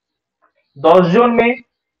 10 জন মেয়ে।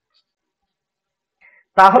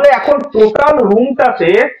 তাহলে এখন টোটাল রুমটাতে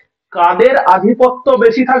কাদের আধিপত্য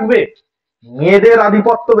বেশি থাকবে? মেয়েদের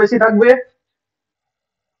আধিপত্য বেশি থাকবে।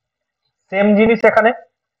 সেম জিনিস এখানে।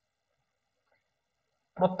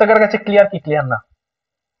 প্রত্যেকের কাছে ক্লিয়ার কি ক্লিয়ার না?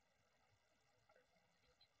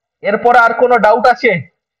 এরপরে আর কোনো ডাউট আছে?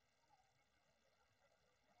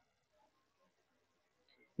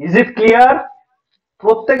 Is it clear?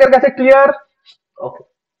 প্রত্যেকের কাছে ক্লিয়ার? ওকে,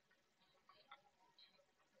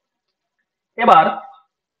 এবার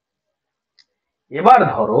এবার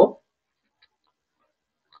ধরো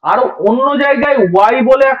আরো অন্য জায়গায় ওয়াই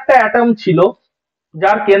বলে একটা অ্যাটম ছিল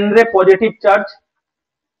যার কেন্দ্রে পজিটিভ চার্জ।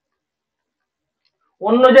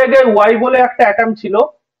 অন্য জায়গায় ওয়াই বলে একটা অ্যাটম ছিল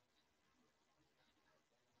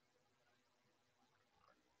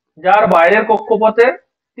যার বাইরের কক্ষপথে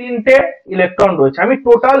 3টে ইলেকট্রন রয়েছে। আমি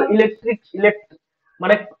টোটাল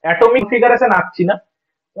মানে অ্যাটমিক ফিগারেশন আঁকছি না।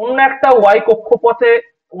 অন্য একটা ওয়াই কক্ষপথে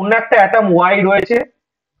অন্য একটা অ্যাটম ওয়াই রয়েছে,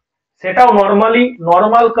 সেটাও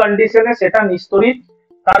নর্মাল কন্ডিশনে সেটা নিস্তড়িত,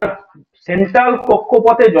 তার সেন্ট্রাল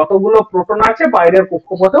কক্ষপথে যতগুলো প্রোটন আছে বাইরের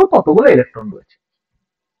কক্ষপথেও ততগুলো ইলেকট্রন রয়েছে।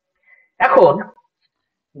 এখন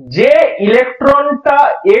যে ইলেকট্রনটা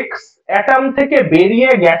এক্স অ্যাটম থেকে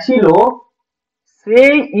বেরিয়ে গেছিল,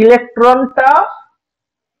 সেই ইলেকট্রনটা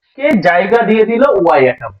কে জায়গা দিয়ে দিল ওয়াই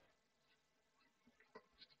অ্যাটম।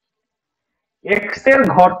 এক্স এর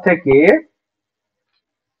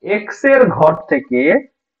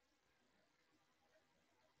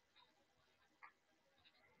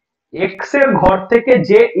ঘর থেকে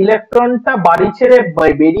যে ইলেকট্রনটা বাড়ি ছেড়ে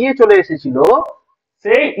বেরিয়ে চলে এসেছিল,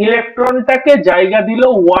 সেই ইলেকট্রনটাকে জায়গা দিল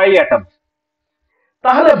ওয়াই অ্যাটম।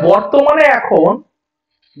 তাহলে বর্তমানে এখন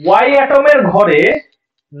ওয়াই অ্যাটমের ঘরে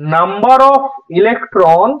number of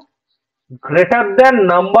electron greater than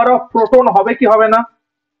number of proton হবে কি হবে না?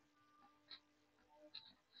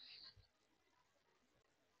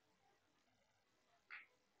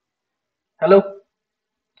 Hello,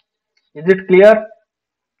 is it clear?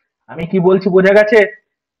 আমি কি বলছি বোঝা গেছে?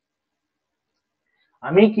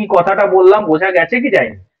 আমি কি কথাটা বললাম বোঝা গেছে কি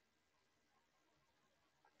যায়নি?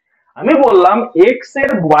 আমি বললাম এক্স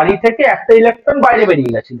এর বাড়ি থেকে একটা ইলেকট্রন বাইরে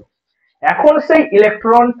বেরিয়ে গেছিল, এখন সেই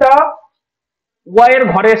ইলেকট্রনটা ওয়াই এর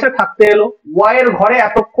ঘরে এসে থাকতে এলো। ওয়াই এর ঘরে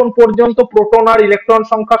এতক্ষণ পর্যন্ত প্রোটন আর ইলেকট্রন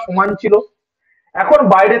সংখ্যা সমান ছিল। এখন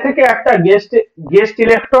বাইরে থেকে একটা গেস্ট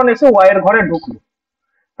ইলেকট্রন এসে ওয়াই এর ঘরে ঢুকলো,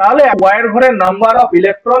 তাহলে ওয়াই এর ঘরে number of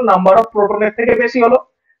electron number of প্রোটনের থেকে বেশি হলো।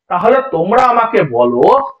 তাহলে তোমরা আমাকে বলো,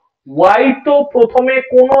 ওয়াই তো প্রথমে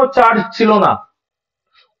কোনো চার্জ ছিল না,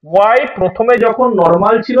 ওয়াই প্রথমে যখন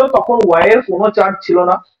নর্মাল ছিল তখন ওয়াই এর কোনো চার্জ ছিল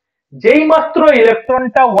না। যেই মাত্র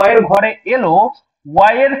ইলেকট্রনটা ওয়াই এর ঘরে এলো,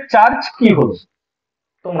 ওয়াই এর চার্জ কি হলো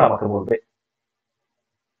তোমরা আমাকে বলবে।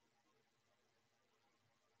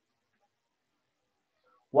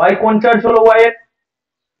 ওয়াই কোন চার্জ হলো ওয়াই এর?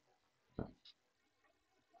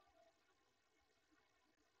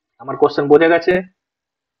 আমার কোশ্চেন বোঝা গেছে?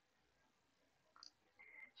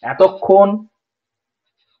 এতক্ষণ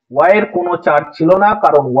ওয়াই এর কোনো চার্জ ছিল না,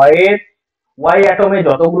 কারণ ওয়াই অ্যাটমে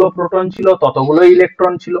যতগুলো প্রোটন ছিল ততগুলো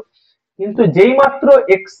ইলেকট্রন ছিল। কিন্তু যেই মাত্র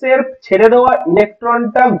এক্স এর ছেড়ে দেওয়া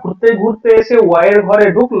ইলেকট্রনটা ঘুরতে ঘুরতে এসে ওয়াই এর ঘরে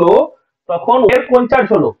ঢুকলো, তখন এর কোন চার্জ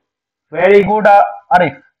হলো? Very good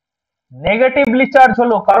Arif, negatively charge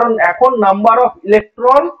হলো, কারণ এখন নাম্বার অফ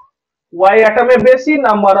ইলেকট্রন ওয়াই অ্যাটমে বেশি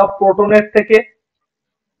নাম্বার অফ প্রোটনের থেকে।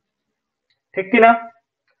 ঠিক কিনা?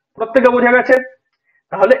 প্রত্যেকে বোঝা গেছে?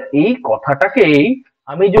 তাহলে এই কথাটাকেই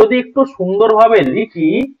আমি যদি একটু সুন্দরভাবে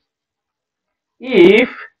লিখি,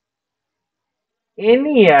 if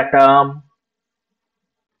any atom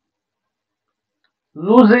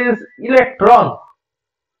loses electron,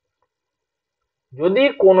 যদি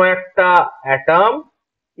কোনো একটা অ্যাটম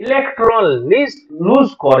ইলেকট্রন লুজ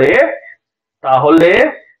করে, তাহলে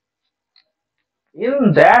in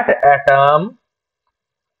that atom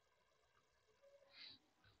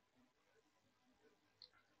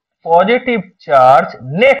positive charge,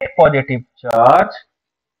 net positive charge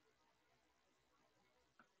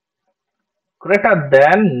greater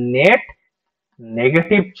than net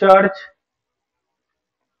negative charge,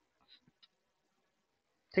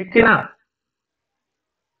 ঠিক কি না?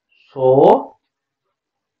 So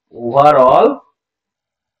overall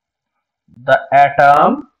the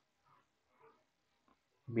atom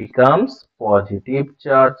becomes positive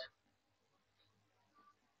charge.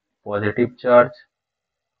 Positive charge.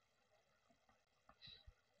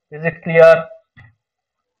 Is it clear?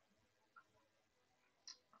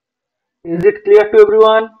 Is it clear to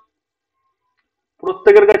everyone?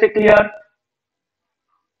 প্রত্যেকের কাছে clear?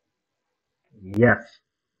 Yes.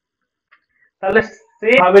 তাহলে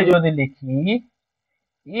সেভাবে যদি লিখি,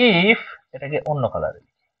 if এটাকে অন্য কালারে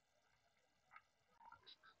লিখি,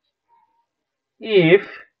 if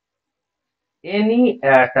any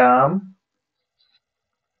atom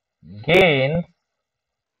gains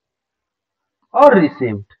or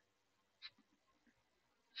received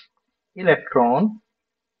electron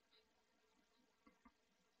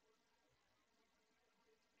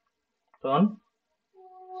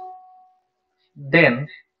then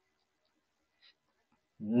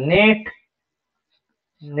net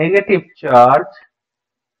negative charge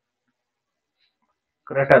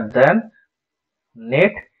greater than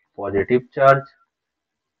net positive charge.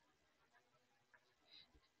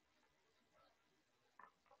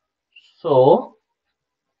 So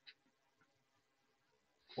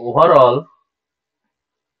overall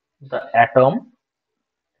the atom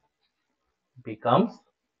becomes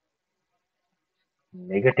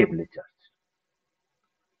negatively charged.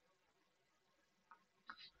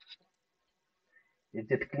 Is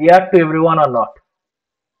it clear to everyone or not?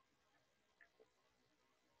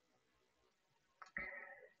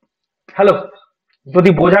 Hello, যদি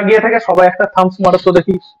বোঝা গিয়ে থাকে সবাই একটা Thums মারো তো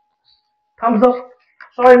দেখি। Thums দাও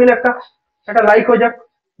সবাই মিলে, একটা একটা লাইক হয়ে যাক,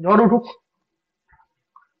 ঝড় উঠুক।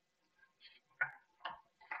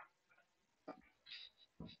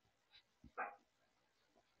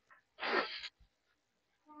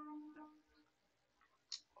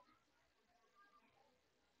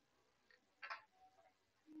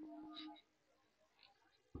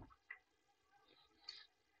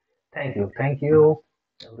 Thank you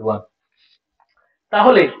everyone.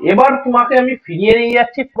 তাহলে এবার তোমাকে আমি ফিরিয়ে নিয়ে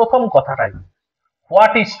যাচ্ছি প্রথম কথাটাই,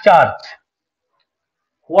 what is charge?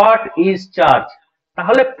 What is charge?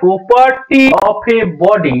 তাহলে property of A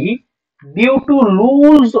body due to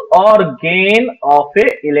lose or gain of A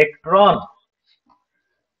electron.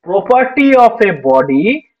 Property of A body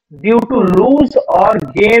due to lose or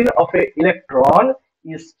gain of A electron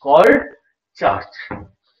is called charge.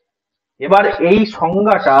 এবার এই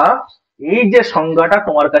সংজ্ঞাটা, এই যে সংজ্ঞাটা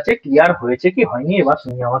তোমার কাছে clear হয়েছে কি হয়নি, এবার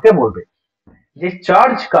তুমি আমাকে বলবে যে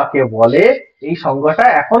চার্জ কাকে বলে। এই সংজ্ঞাটা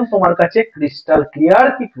এখন তোমার কাছে ক্রিস্টাল ক্লিয়ার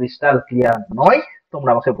কি ক্রিস্টাল ক্লিয়ার নয়, তোমরা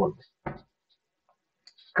আমাকে বলবে।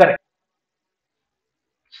 কারেক্ট,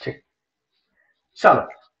 ঠিক। চলো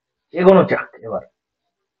এগোনো যাক এবার।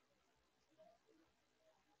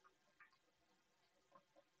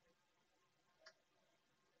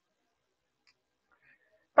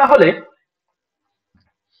 তাহলে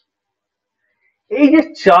এই যে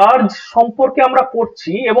চার্জ সম্পর্কে আমরা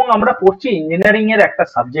পড়ছি, এবং আমরা পড়ছি ইঞ্জিনিয়ারিং এর একটা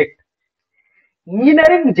সাবজেক্ট।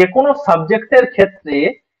 ইঞ্জিনিয়ারিং যে কোনো সাবজেক্টের ক্ষেত্রে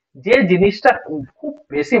যে জিনিসটা খুব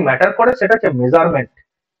বেশি ম্যাটার করে সেটা হচ্ছে মেজারমেন্ট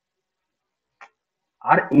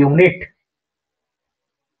আর ইউনিট।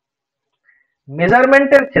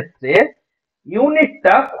 মেজারমেন্টের ক্ষেত্রে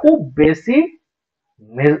ইউনিটটা খুব বেশি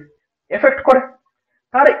এফেক্ট করে।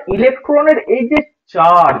 তার ইলেকট্রনের এই যে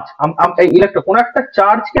চার্জ, এই ইলেকট্রন কোন একটা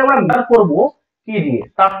চার্জকে আমরা মেজার করব কি দিয়ে,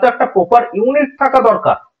 তার তো একটা প্রপার ইউনিট থাকা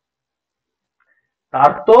দরকার।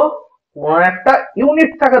 তার তো কোন একটা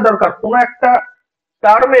ইউনিট থাকা দরকার, কোন একটা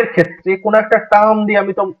টার্মের ক্ষেত্রে কোন একটা টার্ম দিয়ে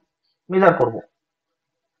আমি তো মেজার করব।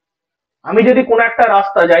 আমি যদি কোন একটা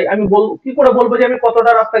রাস্তা যাই, আমি কি করে বলবো যে আমি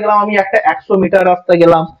কতটা রাস্তা গেলাম? আমি একটা 100 মিটার রাস্তা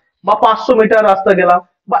গেলাম, বা 500 মিটার রাস্তা গেলাম,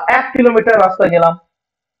 বা 1 কিলোমিটার রাস্তা গেলাম,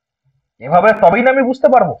 এভাবে তবেই না আমি বুঝতে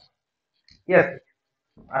পারবো। Yes,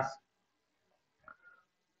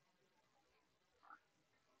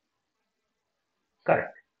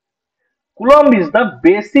 correct. Coulomb is the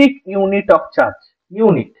basic unit of charge.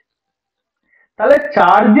 Unit, তাহলে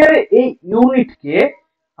চার্জের এই ইউনিটকে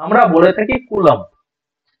আমরা বলে থাকি কুলম্ব,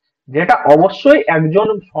 যেটা অবশ্যই একজন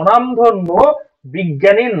স্বনামধন্য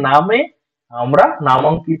বিজ্ঞানীর নামে আমরা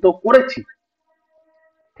নামাঙ্কিত করেছি।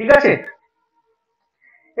 ঠিক আছে,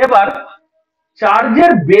 এবার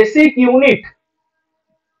চার্জের বেসিক ইউনিট,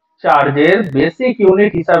 চার্জের বেসিক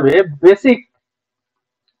ইউনিট হিসাবে, বেসিক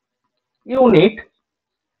ইউনিট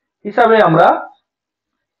হিসাবে আমরা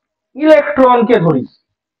ইলেকট্রনকে ধরি,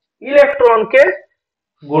 ইলেকট্রনকে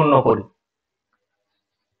গণ্য করি।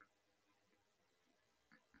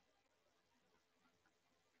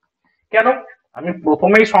 কেন? আমি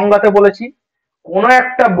প্রথমেই সংজ্ঞাতে বলেছি, কোন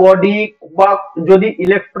একটা বডি বা যদি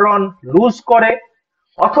ইলেকট্রন লুজ করে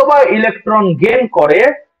অথবা ইলেকট্রন গেইন করে,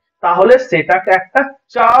 তাহলে সেটাকে একটা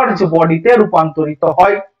চার্জ বডিতে রূপান্তরিত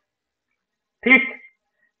হয়। ঠিক,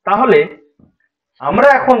 তাহলে আমরা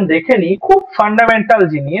এখন দেখে নিই খুব ফান্ডামেন্টাল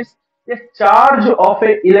জিনিস, যে চার্জ অফ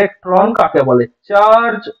এ ইলেকট্রন কাকে বলে।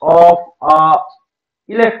 চার্জ অফ আ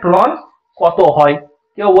ইলেকট্রন কত হয়?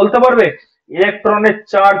 কেউ বলতে পারবে ইলেকট্রনের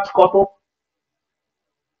চার্জ কত?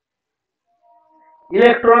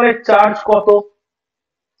 ইলেকট্রনের চার্জ কত?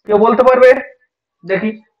 কেউ বলতে পারবে?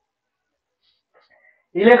 দেখি,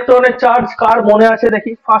 ইলেকট্রনের চার্জ কার মনে আছে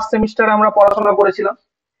দেখি? ফার্স্ট সেমিস্টারে আমরা পড়াশোনা করেছিলাম।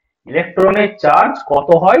 ইলেকট্রনের চার্জ কত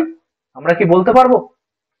হয় আমরা কি বলতে পারবো?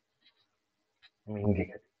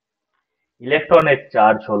 ইলেকট্রনের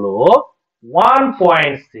চার্জ হলো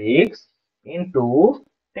 1.6 ইন্টু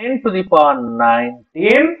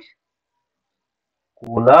 10⁻19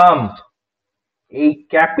 কুলম্ব। এই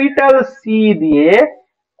ক্যাপিটাল সি দিয়ে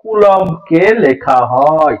কুলম্বকে লেখা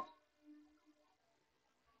হয়।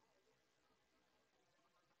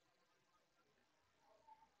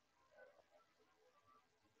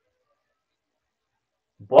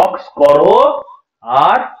 বক্স করো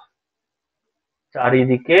আর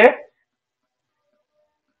চারিদিকে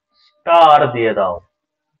স্টার দিয়ে দাও।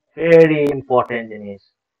 ভেরি ইম্পর্টেন্ট জিনিস,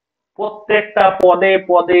 প্রত্যেকটা পদে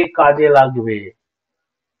পদে কাজে লাগবে।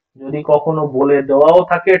 যদি কখনো বলে দেওয়াও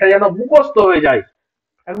থাকে, এটা যেন মুখস্থ হয়ে যায়,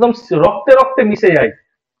 একদম রক্তে রক্তে মিশে যায়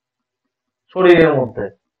শরীরের মধ্যে।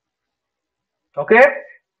 ওকে,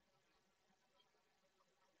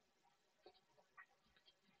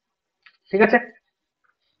 ঠিক আছে।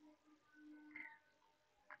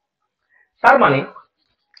 তার মানে,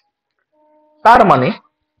 তার মানে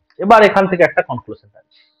এবার এখান থেকে একটা কনক্লুশন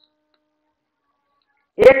আছে।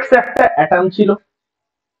 এক্স একটা অ্যাটম ছিল,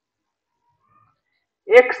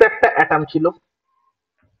 এক্স একটা অ্যাটম ছিল,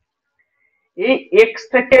 এই এক্স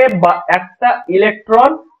থেকে একটা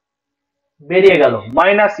ইলেকট্রন বেরিয়ে গেল,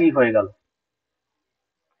 মাইনাস ই হয়ে গেল।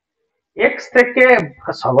 এক্স থেকে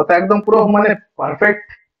সবটা একদম পুরো মানে পারফেক্ট,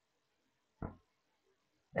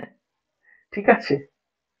 ঠিক আছে।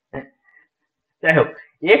 যাই হোক,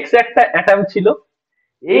 এক্স একটা অ্যাটম ছিল,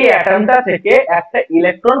 এই অ্যাটমটা থেকে একটা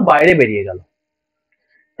ইলেকট্রন বাইরে বেরিয়ে গেল,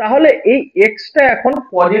 তাহলে এই এক্সটা এখন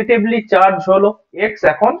পজিটিভলি চার্জ হলো, এক্স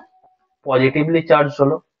এখন পজিটিভলি চার্জ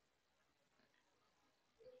হলো।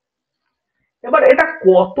 এবার এটা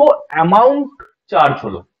কত অ্যামাউন্ট চার্জ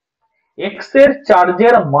হলো, এক্স এর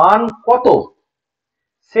চার্জের মান কত,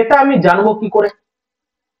 সেটা আমি জানবো কি করে?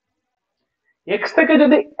 এক্স থেকে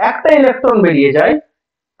যদি একটা ইলেকট্রন বেরিয়ে যায়,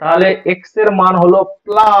 তাহলে এক্স এর মান হলো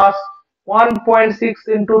প্লাস 1.6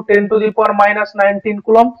 ইন্টু 10⁻19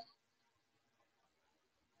 কুলম্ব,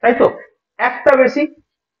 তাই তো? একটা বেশি।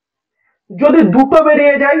 যদি দুটো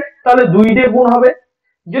বেরিয়ে যায় তাহলে 2 দিয়ে গুণ হবে,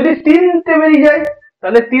 যদি তিনটে বেরিয়ে যায়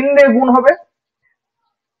তাহলে 3 দিয়ে গুণ হবে।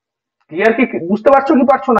 ক্লিয়ার? কি বুঝতে পারছো কি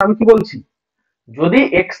পারছো না আমি কি বলছি? যদি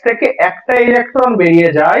এক্স থেকে একটা ইলেকট্রন বেরিয়ে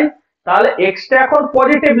যায়, তাহলে এক্সটা এখন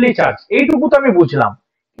পজিটিভলি চার্জ, এইটুকু তো আমি বুঝলাম,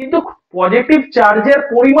 কিন্তু পজিটিভ চার্জের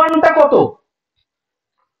পরিমাণটা কত?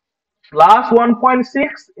 Plus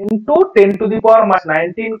 1.6 into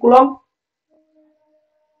 10⁻19 coulomb.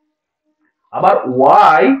 আবার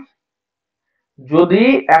ওয়াই, যদি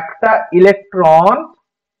একটা ইলেকট্রন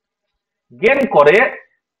গেইন করে,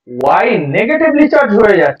 ওয়াই নেগেটিভলি চার্জ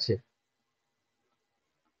হয়ে যাচ্ছে,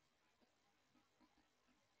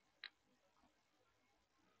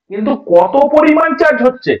 কিন্তু কত পরিমাণ চার্জ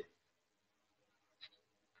হচ্ছে?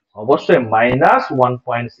 অবশ্যই মাইনাস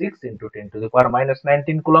 1.6 ইন্টু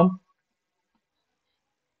 10⁻⁻19 কুলম্ব।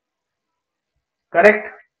 কারেক্ট?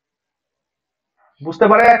 বুঝতে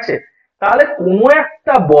পারা যাচ্ছে? তাহলে কোনো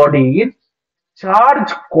একটা বডির চার্জ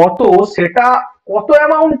কত, সেটা কত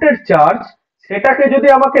অ্যামাউন্টের চার্জ, সেটাকে যদি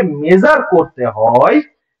আমাকে মেজার করতে হয়,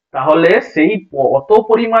 তাহলে সেই কত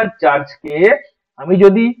পরিমাণ চার্জকে আমি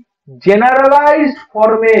যদি জেনারেলাইজড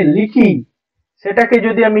ফর্মে লিখি, সেটাকে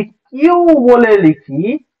যদি আমি কিউ বলে লিখি,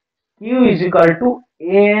 Q is equal to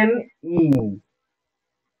N E.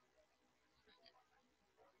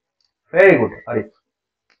 Very good. আরে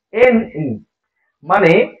এন ই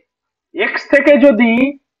মানে এক্স থেকে যদি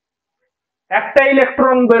একটা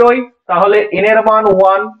ইলেকট্রন বেরোয় তাহলে এন এর মান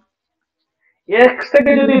 1, এক্স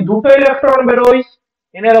থেকে যদি দুটো ইলেকট্রন বেরোয়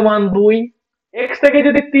এন এর মান 2, এক্স থেকে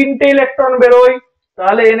যদি তিনটে ইলেকট্রন বেরোয়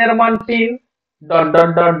তাহলে এন এর মান 3, dot dot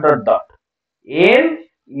dot dot dot. N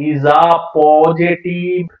is a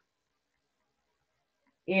positive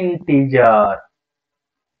integer,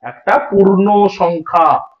 একটা পূর্ণ সংখ্যা।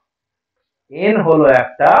 এন হলো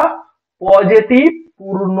একটা পজিটিভ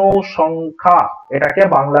পূর্ণ সংখ্যা, এটাকে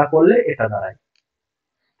বাংলা করলে এটা দাঁড়ায়।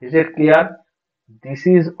 Is it clear? This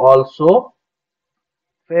is also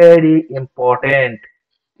very important.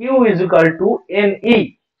 Q is equal to NE.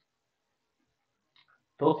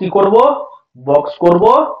 তো কি করব? বক্স করব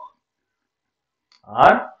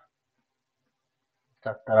আর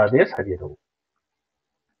চারতারা দিয়ে সাজিয়ে দেব।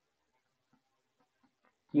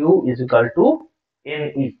 Q is equal to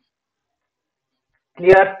NE.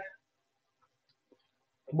 Clear?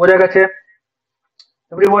 বোঝা গেছে?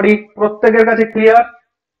 এভরিবডি, প্রত্যেকের কাছে ক্লিয়ার?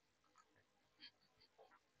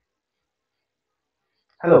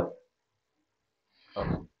 হ্যালো।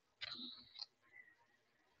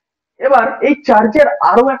 এবার এই চার্জের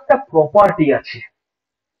আরো একটা প্রপার্টি আছে।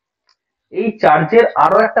 এই চার্জের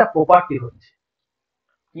আরো একটা প্রপার্টি হচ্ছে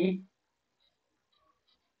কি?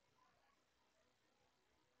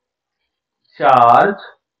 Charge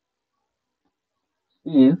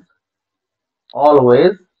is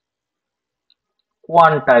always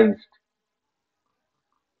quantized.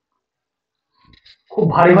 খুব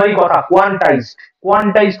ভারী ভারী কথা, কোয়ান্টাইজড।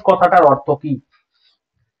 কোয়ান্টাইজড কথাটার অর্থ কি?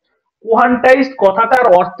 কোয়ান্টাইজড কথাটার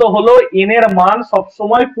অর্থ হলো এন এর মান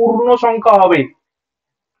সবসময় পূর্ণ সংখ্যা হবে।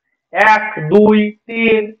 1, 2,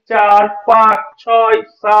 3, 4, 5, 6,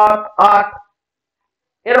 7, 8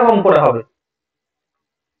 এরকম করে হবে।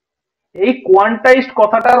 এই কোয়ান্টাইজড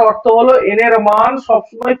কথাটার অর্থ হলো এন এর মান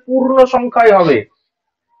সবসময় পূর্ণ সংখ্যায় হবে।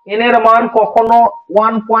 এন এর মান কখনো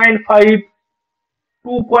 1.5,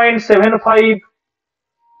 2.75,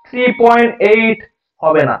 3.8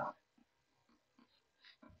 হবে না।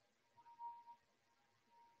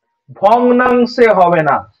 ভগ্নাংশে হবে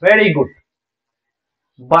না। Very good.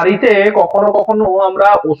 বাড়িতে কখনো কখনো আমরা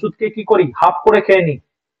ওষুধকে কি করি? হাফ করে খেয়ে নিই।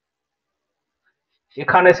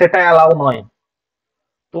 এখানে সেটা অ্যালাউ নয়।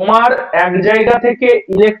 তোমার এক জায়গা থেকে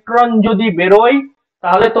ইলেকট্রন যদি বেরোয়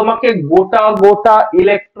তাহলে তোমাকে গোটা গোটা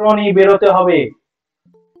ইলেকট্রনই বেরোতে হবে।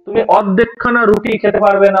 তুমি অর্ধেকখানা রুটি খেতে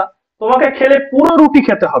পারবে না, তোমাকে খেলে পুরো রুটি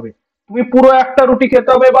খেতে হবে। তুমি পুরো একটা রুটি খেতে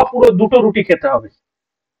হবে বা পুরো দুটো রুটি খেতে হবে।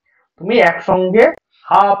 তুমি একসঙ্গে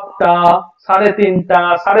হাফটা, 3.5টা,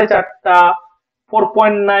 4.5টা,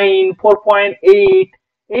 4.9, 4.8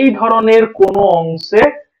 এই ধরনের কোনো অংশে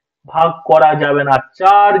ভাগ করা যাবে না।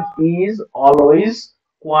 Charge is always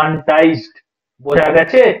quantized. বোঝা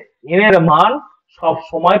গেছে? এন এর মান সব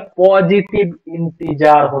সময় পজিটিভ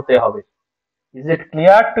ইন্টিজার হতে হবে। Is it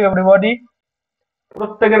clear to everybody?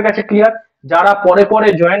 প্রত্যেকের কাছে ক্লিয়ার? যারা পরে পরে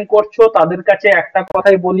জয়েন করছো তাদের কাছে একটা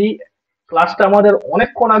কথাই বলি, ক্লাসটা আমাদের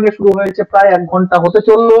অনেকক্ষণ আগে শুরু হয়েছে, প্রায় 1 ঘন্টা হতে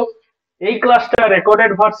চললো। এই ক্লাসটা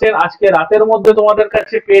রেকর্ডেড ভার্সন আজকে রাতের মধ্যে তোমাদের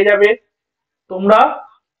কাছে পেয়ে যাবে। তোমরা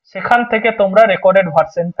সেখান থেকে তোমরা রেকর্ডেড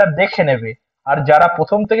ভার্সনটা দেখে নেবে। আর যারা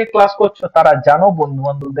প্রথম থেকে ক্লাস করছো তারা জানো, বন্ধু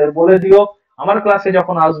বান্ধবদের বলে দিও আমার ক্লাসে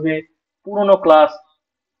যখন আসবে পুরনো ক্লাস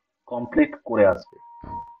কমপ্লিট করে আসবে,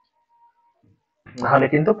 নাহলে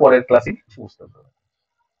কিন্তু পরের ক্লাসে বুঝতে পারবে।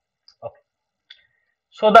 ওকে,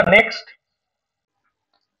 সো দ্য নেক্সট।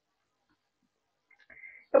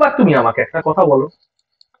 এবার তুমি আমাকে একটা কথা বলো,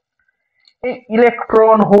 এই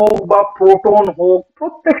ইলেকট্রন হোক বা প্রোটন হোক,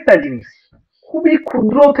 প্রত্যেকটা জিনিস খুবই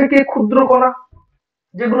ক্ষুদ্র থেকে ক্ষুদ্র কণা,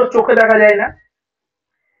 যেগুলো চোখে দেখা যায় না।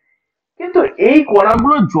 কিন্তু এই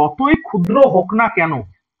কণাগুলো যতই ক্ষুদ্র হোক না কেন,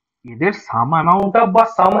 এদের সাম অ্যামাউন্ট অফ বা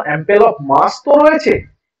সাম অ্যাম্পেল অফ মাস তো রয়েছে,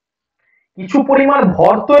 কিছু পরিমাণ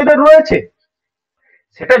ভর তো এদের রয়েছে।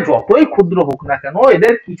 সেটা যতই ক্ষুদ্র হোক না কেন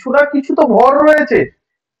এদের কিছু না কিছু তো ভর রয়েছে,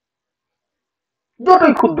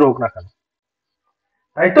 যতই ক্ষুদ্র হোক না কেন,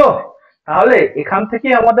 তাই তো? তাহলে এখান থেকে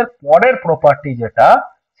আমাদের পরের প্রপার্টি যেটা,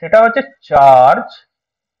 সেটা হচ্ছে চার্জ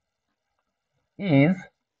ইজ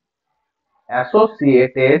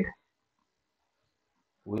অ্যাসোসিয়েটেড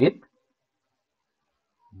উইথ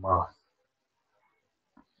মাস।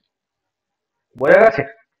 বোঝা গেছে?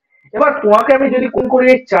 এবার তোমাকে আমি যদি কোন করি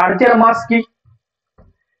চার্জের মাস কি,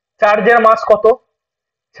 চার্জের মাস কত,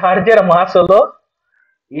 চার্জের মাস হলো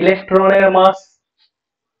ইলেকট্রনের মাস,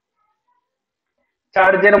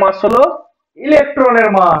 চার্জের মাস হলো ইলেকট্রনের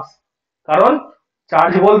মাস, কারণ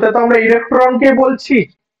চার্জ বলতে তো আমরা ইলেকট্রনকে বলছি,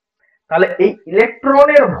 তাহলে এই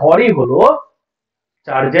ইলেকট্রনের ভরই হলো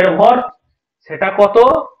চার্জের ভর, সেটা কত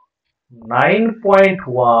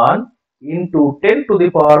 9.1 ইন্টু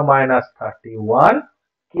 10⁻³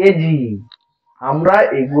 কেজি। আমরা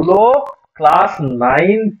এগুলো ক্লাস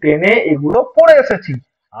 9-10 এগুলো পড়ে এসেছি,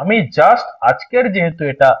 আমি জাস্ট আজকের যেহেতু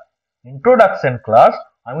এটা ইন্ট্রোডাকশন ক্লাস,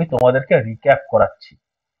 আমি তোমাদেরকে রিক্যাপ করাচ্ছি,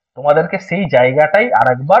 তোমাদেরকে সেই জায়গাটাই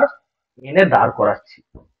আরেকবার এনে দাঁড় করাচ্ছি।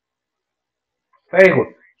 ভেরি গুড,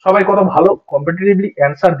 সবাই কত ভালো কম্পিটিটিভলি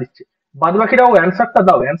অ্যান্সার দিচ্ছে, বাদ বাকিরাও অ্যান্সারটা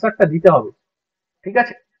দাও, অ্যান্সারটা দিতে হবে, ঠিক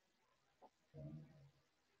আছে?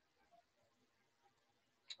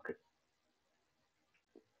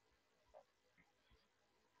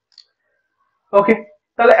 ওকে,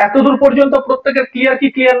 তাহলে এতদূর পর্যন্ত প্রত্যেকের ক্লিয়ার কি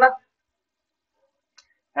ক্লিয়ার না?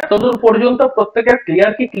 এতদূর পর্যন্ত প্রত্যেকের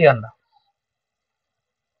ক্লিয়ার কি ক্লিয়ার না?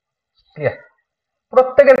 ক্লিয়ার,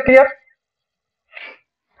 প্রত্যেকের ক্লিয়ার।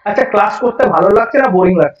 আচ্ছা, ক্লাস করতে ভালো লাগছে না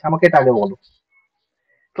বোরিং লাগছে, আমাকে এটা আগে বলো।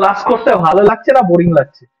 ক্লাস করতে ভালো লাগছে না বোরিং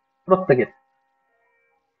লাগছে প্রত্যেকের?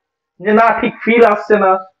 যে না ঠিক ফিল আসছে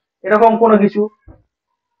না, এরকম কোনো কিছু?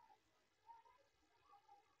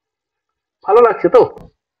 ভালো লাগছে তো?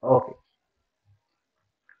 ওকে,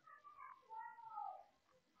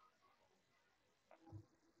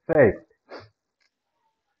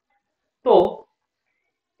 তো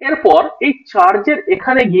এরপর এই চার্জের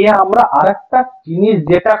এখানে গিয়ে আমরা আরেকটা জিনিস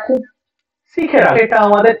যেটা খুব শিখে রাখি, এটা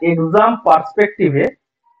আমাদের এক্সাম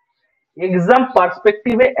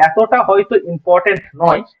পার্সপেক্টিভে এতটা হয়তো ইম্পর্টেন্ট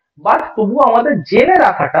নয়, বাট তবু আমাদের জেনে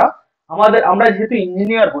রাখাটা, আমরা যেহেতু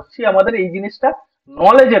ইঞ্জিনিয়ার হচ্ছি, আমাদের এই জিনিসটা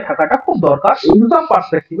নলেজে থাকাটা খুব দরকার। এক্সাম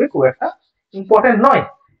পার্সপেক্টিভে খুব একটা ইম্পর্টেন্ট নয়,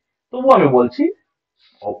 তবু আমি বলছি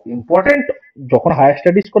ইম্পর্টেন্ট, যখন হায়ার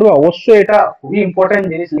স্টাডিজ করবে অবশ্যই এটা খুবই ইম্পর্টেন্ট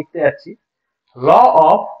জিনিস লিখতে যাচ্ছি। Law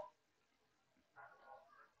of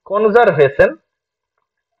conservation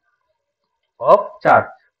of charge,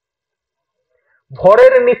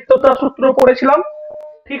 ভরের নিত্যতা সূত্র পড়েছিলাম,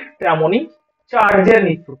 ঠিক তেমনি চার্জের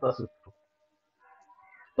নিত্যতা সূত্র।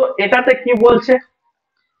 তো এটাতে কি বলছে,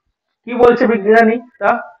 কি বলছে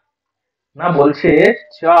বিজ্ঞানীরা? না বলছে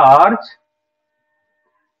charge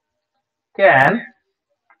can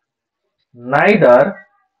neither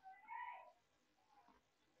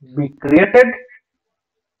B created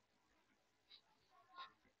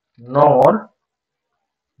nor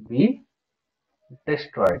be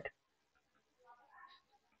destroyed,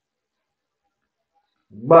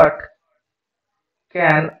 but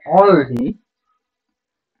can only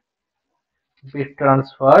be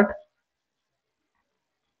transferred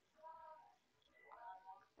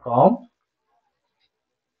from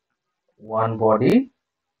one body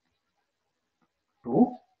to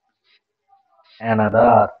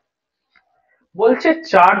another। বলছে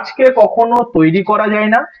চার্জকে কখনো তৈরি করা যায়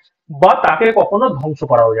না বা তাকে কখনো ধ্বংস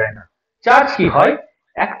করাও যায় না। চার্জ কি হয়,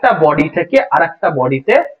 একটা বডি থেকে আরেকটা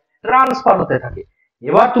বডিতে ট্রান্সফার হতে থাকে।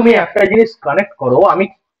 এবার তুমি একটা জিনিস কানেক্ট করো, আমি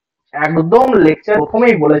একদম লেকচার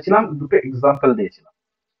প্রথমেই বলেছিলাম, দুটো এক্সাম্পল দিয়েছিলাম,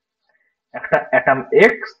 একটা অ্যাটম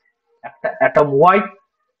এক্স, একটা অ্যাটম ওয়াই,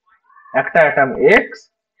 একটা অ্যাটম এক্স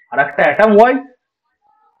আর একটা অ্যাটম ওয়াই।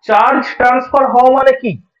 চার্জ ট্রান্সফার হওয়া মানে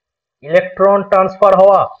কি? ইলেকট্রন ট্রান্সফার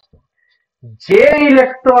হওয়া। যে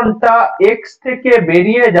ইলেকট্রনটা এক্স থেকে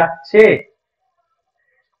বেরিয়ে যাচ্ছে,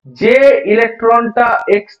 যে ইলেকট্রনটা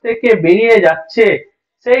এক্স থেকে বেরিয়ে যাচ্ছে,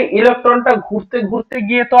 সেই ইলেকট্রনটা ঘুরতে ঘুরতে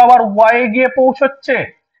গিয়ে তো আবার ওয়াই এ গিয়ে পৌঁছচ্ছে।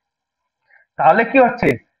 তাহলে কি হচ্ছে,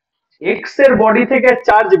 এক্স এর বডি থেকে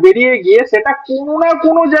চার্জ বেরিয়ে গিয়ে সেটা কোনো না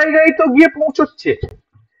কোনো জায়গায় তো গিয়ে পৌঁছচ্ছে,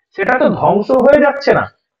 সেটা তো ধ্বংস হয়ে যাচ্ছে না,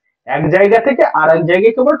 এক জায়গা থেকে আরেক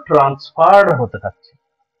জায়গায় কেবল ট্রান্সফার হতে থাকছে।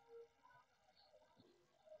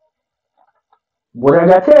 বোঝা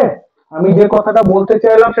গেছে আমি যে কথাটা বলতে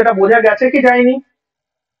চাইলাম, সেটা বোঝা গেছে কি যায়নি?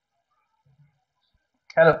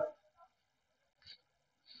 হ্যালো,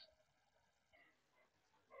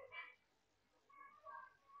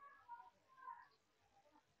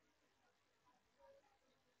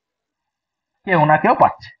 কেউ না কেউ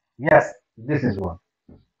পাচ্ছে। Yes, this is one.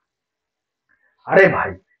 আরে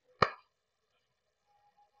ভাই,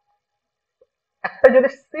 একটা যদি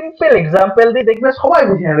সিম্পল এক্সাম্পল দিই, দেখবে সবাই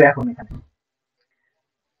বুঝে যাবে এখন এখানে।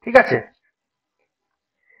 ঠিক আছে,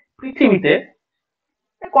 পৃথিবীতে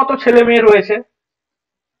কত ছেলে মেয়ে রয়েছে,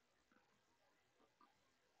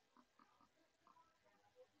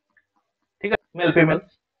 ঠিক আছে, মেল ফিমেল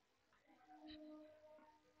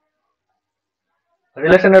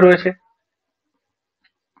রিলেশনে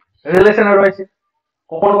রয়েছে,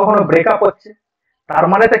 কখনো কখনো ব্রেকআপ হচ্ছে, তার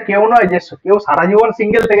মানে তো কেউ নয় যে কেউ সারা জীবন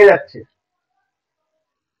সিঙ্গেল থেকে যাচ্ছে।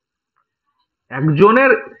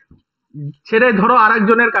 একজনের ছেড়ে ধরো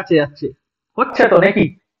আরেকজনের কাছে যাচ্ছে, হচ্ছে তো নাকি,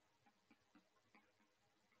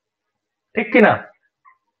 ঠিক কিনা?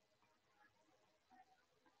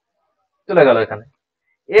 চলে গেল এখানে।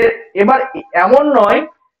 এর এবার এমন নয়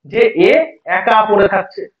যে এ একা পড়ে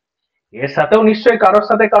থাকছে, এর সাথেও নিশ্চয়ই কারোর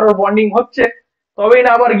সাথে কারোর বন্ডিং হচ্ছে, তবেই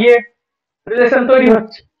না আবার গিয়ে রিলেশন তৈরি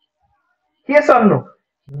হচ্ছে। Yes or no?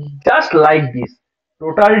 Just like this,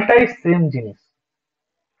 টোটালটাই সেম জিনিস।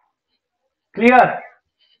 ক্লিয়ার?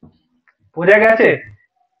 বোঝা গেছে?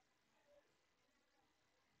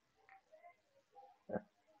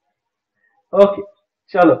 ওকে,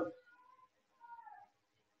 চলো।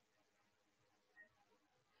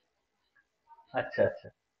 আচ্ছা আচ্ছা,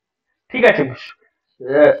 ঠিক আছে।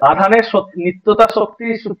 আধানের নিত্যতা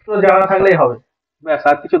শক্তির সূত্র জানা থাকলেই হবে, ব্যাস,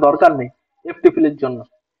 আর কিছু দরকার নেই এফটিপিএল এর জন্য।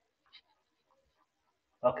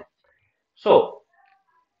 ওকে, সো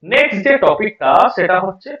নেক্সট যে টপিকটা সেটা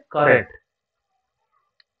হচ্ছে কারেন্ট।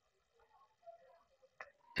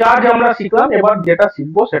 চার্জ আমরা শিখলাম, এবার যেটা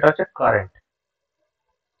শিখবো সেটা হচ্ছে কারেন্ট।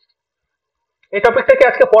 এই টপিকটা কি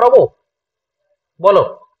আজকে পড়াবো? বলো।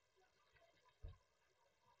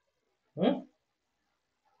 হুম,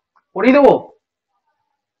 পড়িয়ে দেবো?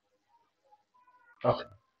 ওকে,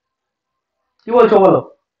 কি বলছো বলো।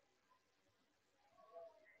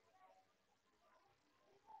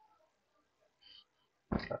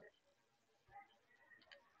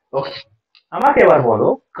 ওকে, আমাকে এবার বলো,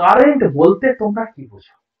 কারেন্ট বলতে তোমরা কি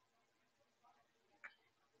বোঝো?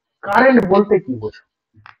 কারেন্ট বলতে কি বোঝো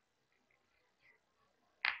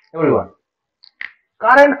এভরিওয়ান?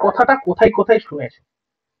 কারেন্ট কথাটা কোথায় কোথায় শুনেছো?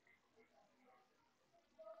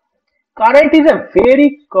 Current is a very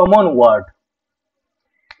common word.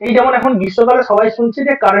 এই যেমন এখন গ্রীষ্মকালে সবাই শুনছে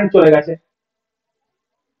যে কারেন্ট চলে গেছে।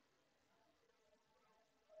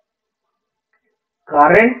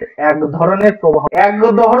 কারেন্ট এক ধরনের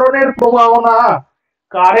প্রবাহ না।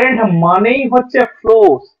 কারেন্ট মানেই হচ্ছে ফ্লো,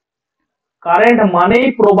 কারেন্ট মানেই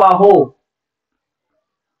প্রবাহ।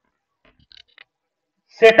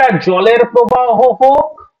 সেটা জলের প্রবাহ হোক,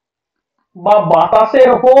 বা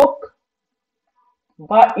বাতাসের হোক,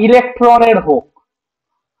 বা ইলেকট্রনের হোক,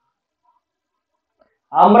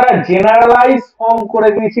 আমরা জেনারেলাইজ ফর্ম করে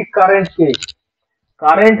দিয়েছি কারেন্টকে।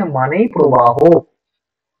 কারেন্ট মানেই প্রবাহ।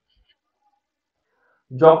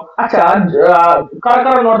 আচ্ছা, কারা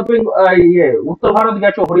কারা নর্থ বেঙ্গল, উত্তর ভারত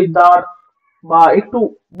গেছো, হরিদ্বার বা একটু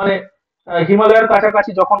মানে হিমালয়ের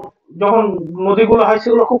কাছাকাছি, যখন যখন নদীগুলো হয়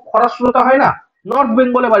সেগুলো খুব খরস্রোতা হয় না? নর্থ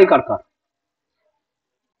বেঙ্গলে বাড়ি কার কার?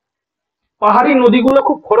 পাহাড়ি নদীগুলো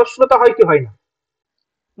খুব খরস্রোতা হয় কি হয় না?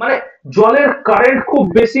 মানে জলের কারেন্ট খুব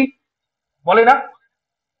বেশি, বলে না?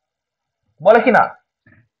 বলে কি না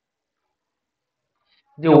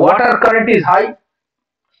যে water current is high,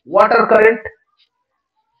 water current.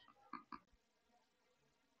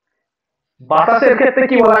 বাতাসের ক্ষেত্রে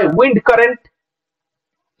কি বলা হয়? Wind current.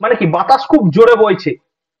 মানে কি বাতাস খুব জোরে বইছে,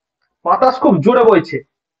 বাতাস খুব জোরে বইছে।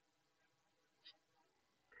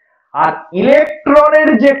 আর ইলেকট্রনের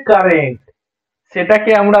যে কারেন্ট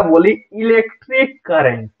সেটাকে আমরা বলি ইলেকট্রিক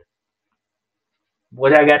কারেন্ট।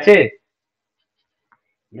 বোঝা গেছে?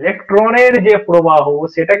 ইলেকট্রনের যে প্রবাহ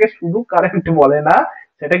সেটাকে শুধু কারেন্ট বলে না,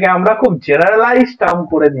 সেটাকে আমরা খুব জেনারেলাইজ টার্ম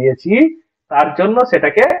করে দিয়েছি, তার জন্য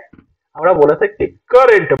সেটাকে আমরা বলে থাকি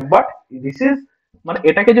কারেন্ট। বাট দিস ইজ, মানে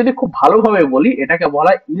এটাকে যদি খুব ভালোভাবে বলি, এটাকে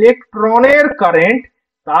বলা ইলেকট্রনের কারেন্ট,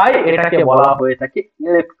 তাই এটাকে বলা হয়ে থাকে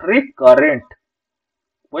ইলেকট্রিক কারেন্ট।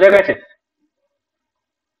 বোঝা গেছে?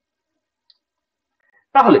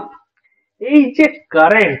 তাহলে এই যে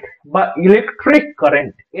কারেন্ট বা ইলেকট্রিক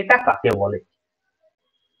কারেন্ট, এটা কাকে বলে?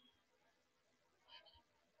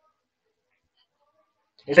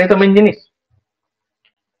 এটাই তো মেন জিনিস।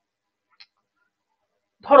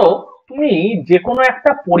 ধরো তুমি যে কোনো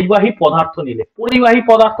একটা পরিবাহী পদার্থ নিলে, পরিবাহী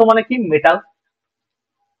পদার্থ মানে কি? মেটাল।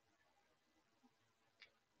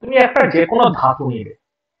 তুমি একটা যে কোনো ধাতু নিলে,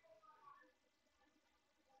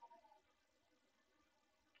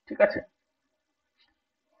 ঠিক আছে,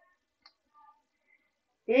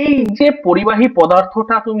 এই যে পরিবাহী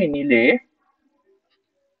পদার্থটা তুমি নিলে,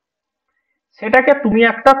 সেটাকে তুমি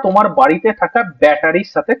একটা তোমার বাড়িতে থাকা ব্যাটারির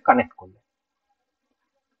সাথে কানেক্ট করলে।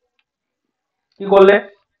 কি করলে?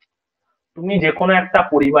 তুমি যে কোনো একটা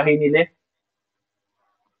পরিবাহী নিলে,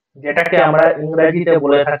 যেটাকে আমরা ইংরেজিতে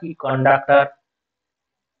বলে থাকি কন্ডাক্টর।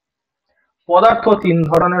 পদার্থ তিন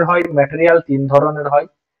ধরনের হয়, ম্যাটেরিয়াল তিন ধরনের হয়,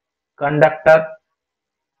 কন্ডাক্টর,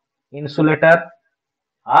 ইনসুলেটর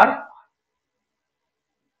আর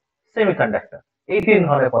সেমিকন্ডাক্টর। এই তিন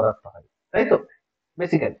ধরনের পদার্থ হয়, তাই তো?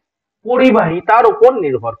 বেসিক্যালি পরিবাহিতার উপর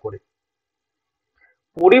নির্ভর করে,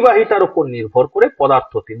 পরিবাহিতার উপর নির্ভর করে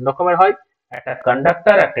পদার্থ তিন রকমের হয়, একটা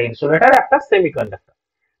কন্ডাক্টর, একটা ইনসুলেটর, একটা সেমিকন্ডাক্টর।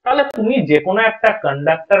 তাহলে তুমি যে কোনো একটা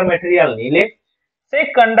কন্ডাক্টর ম্যাটেরিয়াল নিলে, সেই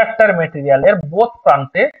কন্ডাক্টর ম্যাটেরিয়ালের বোথ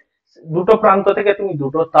প্রান্তে, দুটো প্রান্ত থেকে তুমি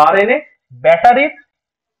দুটো তার এনে ব্যাটারির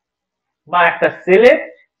বা একটা সেলের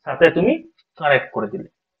সাথে তুমি কানেক্ট করে দিলে।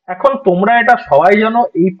 এখন তোমরা এটা সবাই জানো,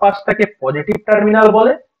 এই পাশটাকে পজিটিভ টার্মিনাল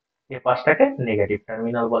বলে, এই পাশটাকে নেগেটিভ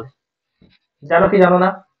টার্মিনাল বলে। জানো কি জানো না?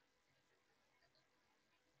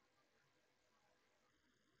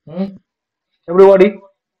 এভরিবডি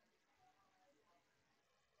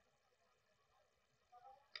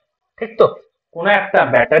ঠিক তো? কোন একটা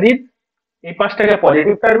ব্যাটারির এই পাশটাকে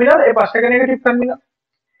পজিটিভ টার্মিনাল, এই পাশটাকে নেগেটিভ টার্মিনাল।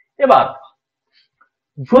 এবার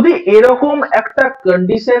যদি এরকম একটা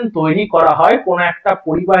কন্ডিশন তৈরি করা হয়, কোন একটা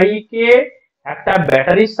পরিবাহীকে একটা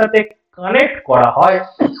ব্যাটারির সাথে কানেক্ট করা হয়,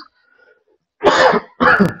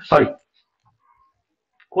 সরি,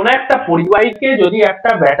 কোন একটা পরিবাহীকে যদি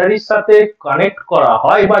একটা ব্যাটারির সাথে কানেক্ট করা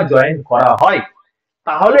হয় বা জয়েন করা হয়,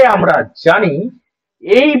 তাহলে আমরা জানি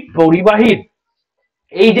এই পরিবাহীর,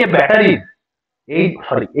 এই যে ব্যাটারির,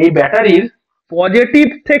 এই ব্যাটারির পজিটিভ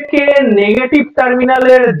থেকে নেগেটিভ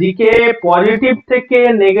টার্মিনালের দিকে, পজিটিভ থেকে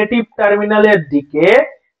নেগেটিভ টার্মিনালের দিকে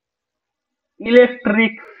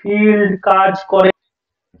ইলেকট্রিক ফিল্ড কাজ করে।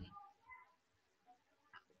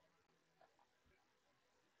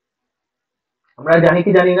 আমরা জানি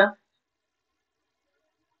কি জানি না?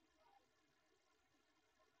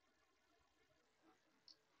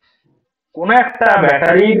 কোন একটা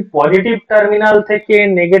ব্যাটারির পজিটিভ টার্মিনাল থেকে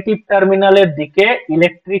নেগেটিভ টার্মিনালের দিকে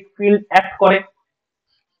ইলেকট্রিক ফিল্ড অ্যাক্ট করে।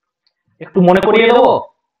 একটু মনে করিয়ে দেবো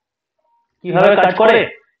কিভাবে কাজ করে।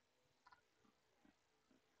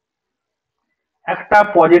 একটা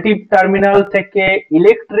পজিটিভ টার্মিনাল থেকে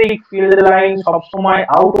ইলেকট্রিক ফিল্ড লাইন সবসময়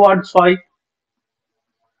আউটওয়ার্ডস হয়,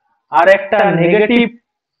 আর একটা নেগেটিভ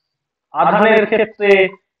আধানের ক্ষেত্রে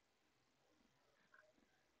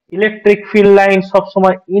ইলেকট্রিক ফিল্ড লাইন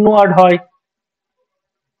সবসময় ইনওয়ার্ড হয়।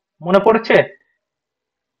 মনে পড়ছে?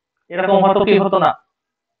 এরকম হতো কি হতো না?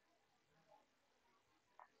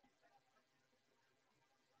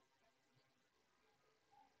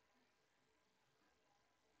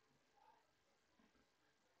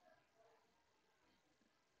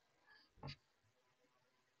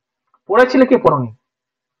 পড়েছিলে কি পড়নি?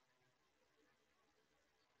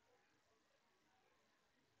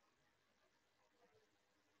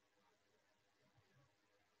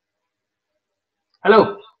 হ্যালো,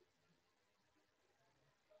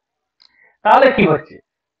 তাহলে কি হচ্ছে?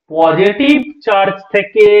 পজিটিভ চার্জ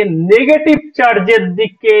থেকে নেগেটিভ চার্জের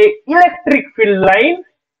দিকে ইলেকট্রিক ফিল্ড লাইন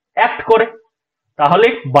অ্যাক্ট করে। তাহলে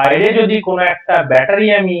বাইরে যদি কোনো একটা ব্যাটারি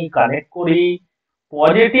আমি কানেক্ট করি,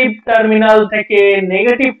 পজিটিভ টার্মিনাল থেকে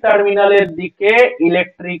নেগেটিভ টার্মিনালের দিকে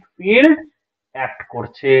ইলেকট্রিক ফিল্ড অ্যাক্ট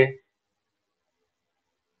করছে।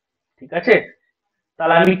 ঠিক আছে?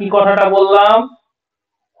 তাহলে আমি কি কথাটা বললাম?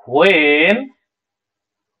 when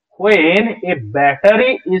when a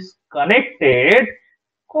battery is connected,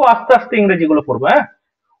 খুব আস্তে আস্তে ইংরেজি গুলো পড়বো, হ্যাঁ?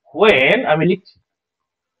 when, আমি লিখছি,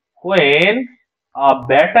 when a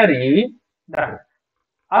battery, দেখো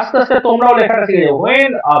আস্তে আস্তে তোমরাও লেখাটা শিখে যাও।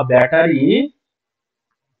 when a battery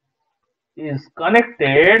is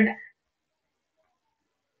connected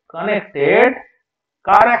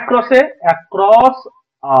car অ্যাক্রসে? Across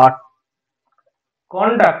a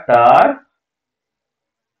conductor,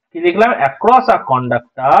 কি লিখলাম? Across a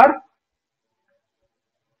conductor,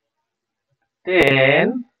 then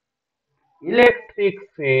electric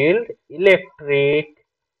field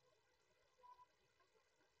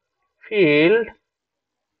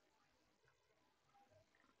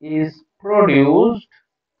is produced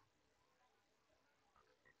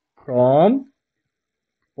from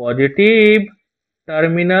positive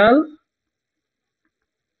terminal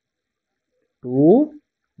to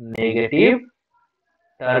negative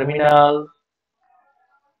terminal.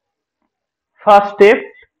 First step,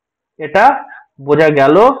 এটা বোঝা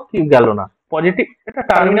গেল কি গেল না? পজিটিভ, এটা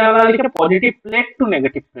টার্মিনাল না লিখে positive plate two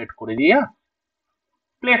negative plate করে দিই, হ্যাঁ?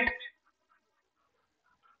 Plate,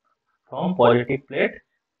 from positive plate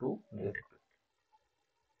to negative plate,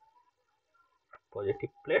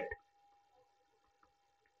 positive plate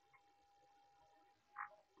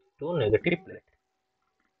to negative plate.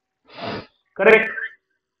 Correct?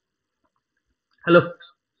 Hello.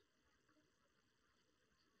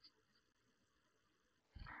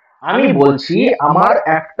 আমি বলছি আমার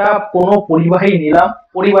একটা কোনো পরিবাহী নিলাম,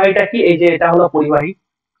 পরিবাহীটা কি, এই যে এটা হলো পরিবাহী,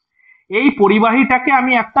 এই পরিবাহীটাকে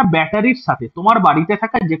আমি একটা ব্যাটারির সাথে, তোমার বাড়িতে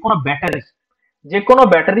থাকা যে কোনো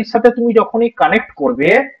ব্যাটারির সাথে তুমি যখনই কানেক্ট করবে,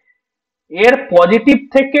 এর পজিটিভ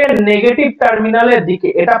থেকে নেগেটিভ টার্মিনালের দিকে,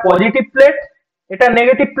 এটা পজিটিভ প্লেট, এটা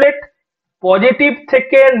নেগেটিভ প্লেট, পজিটিভ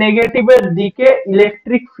থেকে নেগেটিভের দিকে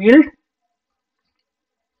ইলেকট্রিক ফিল্ড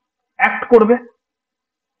অ্যাক্ট করবে,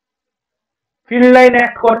 ফিল্ড লাইন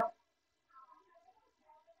অ্যাক্ট করে।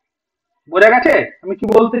 বোঝা গেছে আমি কি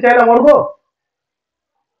বলতে চাইলাম অর্ঘ?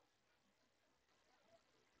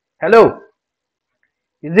 Hello,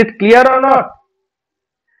 is it clear or not?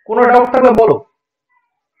 কোনো ডাউট থাকলে বলো।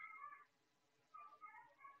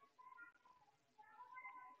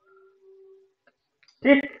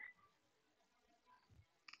 ঠিক,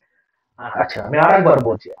 আচ্ছা আমি আরেকবার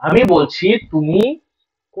বলছি, আমি বলছি তুমি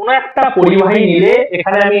কোন একটা পরিবাহী নিলে,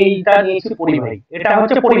 এখানে আমি এইটা নিয়েছি পরিবাহী, এটা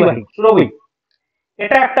হচ্ছে পরিবাহী সুরভি,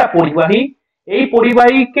 এটা একটা পরিবাহী, এই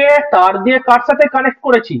পরিবাহীকে তার দিয়ে কার সাথে কানেক্ট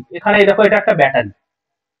করেছি, এখানে দেখো এটা একটা ব্যাটারি,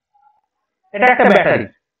 এটা একটা ব্যাটারি,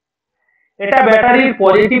 এটা ব্যাটারির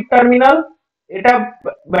পজিটিভ টার্মিনাল, এটা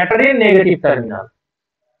ব্যাটারির নেগেটিভ টার্মিনাল,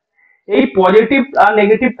 এই পজিটিভ আর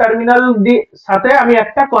নেগেটিভ টার্মিনাল সাথে আমি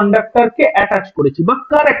একটা কন্ডাক্টরকে অ্যাটাচ করেছি বা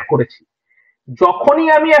কানেক্ট করেছি। যখনই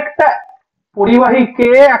আমি একটা পরিবাহীকে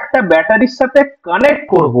একটা ব্যাটারির সাথে কানেক্ট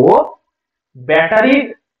করব, ব্যাটারির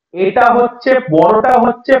এটা হচ্ছে বড়টা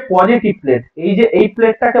হচ্ছে পজিটিভ প্লেট, এই যে এই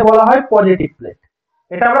প্লেটটাকে বলা হয় পজিটিভ প্লেট,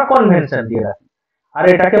 এটা আমরা কনভেনশন দিয়ে রাখি, আর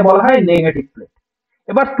এটাকে বলা হয় নেগেটিভ প্লেট।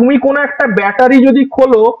 এবার তুমি কোনো একটা ব্যাটারি যদি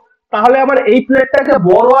খোলো, তাহলে আবার এই প্লেটটাকে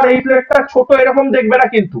বড় আর এই প্লেটটা ছোট এরকম দেখবে না,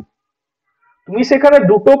 কিন্তু তুমি সেখানে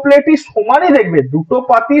দুটো প্লেটই সমানই দেখবে, দুটো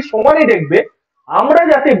পাতি সমানই দেখবে। আমরা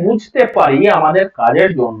যাতে বুঝতে পারি আমাদের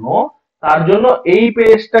কাজের জন্য, তার জন্য এই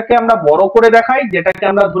পেজটাকে আমরা বড় করে দেখাই, যেটাকে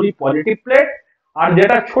আমরা ধরি পজিটিভ প্লেট, আর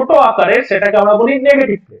যেটা ছোট আকারে সেটাকে আমরা বলি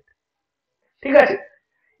নেগেটিভ প্লেট। ঠিক আছে,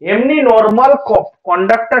 এমনি নর্মাল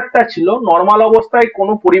কন্ডাক্টরটা ছিল, নর্মাল অবস্থায়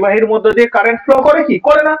কোনো পরিবাহীর মধ্যে দিয়ে কারেন্ট ফ্লো করে কি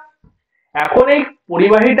করে না। এখন এই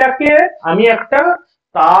পরিবাহীটাকে আমি একটা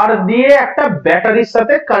তার দিয়ে একটা ব্যাটারির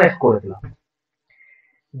সাথে কানেক্ট করে দিলাম,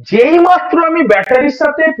 যেই মাত্র আমি ব্যাটারির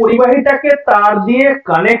সাথে পরিবাহীটাকে তার দিয়ে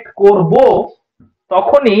কানেক্ট করব,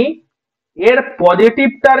 তখনই এর পজিটিভ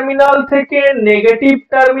টার্মিনাল থেকে নেগেটিভ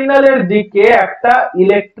টার্মিনালের দিকে একটা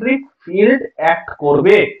ইলেকট্রিক ফিল্ড অ্যাক্ট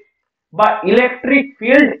করবে বা ইলেকট্রিক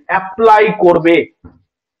ফিল্ড অ্যাপ্লাই করবে,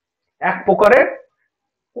 এক প্রকারের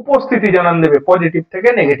উপস্থিতি জানান দেবে পজিটিভ থেকে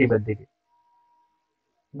নেগেটিভের দিকে।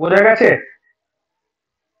 বোঝা গেছে?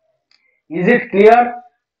 ইজ ইট ক্লিয়ার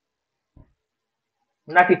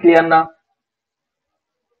নাকি ক্লিয়ার না?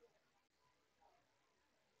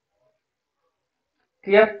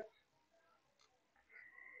 ক্লিয়ার?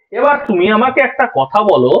 এবার তুমি আমাকে একটা কথা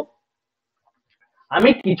বলো, আমি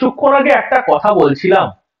কিছুক্ষণ আগে একটা কথা বলছিলাম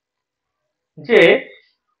যে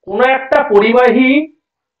কোন একটা পরিবাহী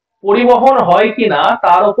পরিবহন হয় কিনা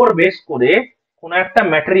তার উপর বেস করে কোন একটা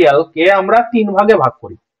ম্যাটেরিয়ালকে আমরা তিন ভাগে ভাগ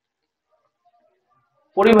করি,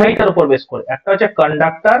 পরিবাহিতার উপর বেস করে। একটা হচ্ছে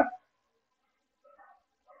কন্ডাক্টর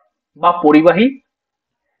বা পরিবাহী,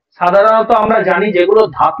 সাধারণত আমরা জানি যেগুলো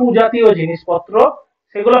ধাতু জাতীয় জিনিসপত্র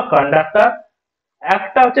সেগুলো কন্ডাক্টর।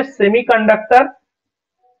 একটা হচ্ছে সেমি কন্ডাক্টর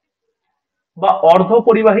বা অর্ধ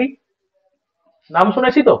পরিবাহী, নাম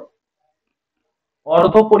শুনেছি তো,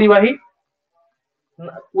 অর্ধ পরিবাহী,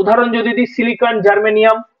 উদাহরণ যদি দিই সিলিকন,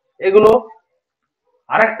 জার্মেনিয়াম, এগুলো।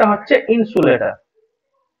 আরেকটা হচ্ছে ইনসুলেটর,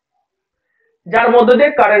 যার মধ্যে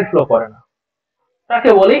দিয়ে কারেন্ট ফ্লো করে না, তাকে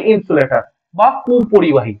বলি ইনসুলেটর বা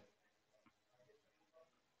কুপরিবাহী।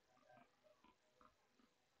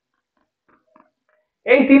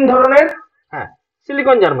 এই তিন ধরনের, হ্যাঁ,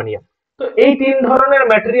 সিলিকন, জার্মেনিয়াম, তো এই তিন ধরনের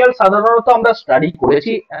ম্যাটেরিয়াল সাধারণত আমরা স্টাডি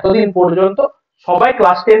করেছি এতদিন পর্যন্ত, সবাই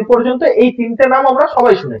ক্লাস 10 পর্যন্ত এই তিনটে নাম আমরা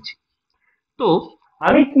সবাই শুনেছি। তো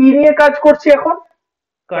আমি কি নিয়ে কাজ করছি এখন?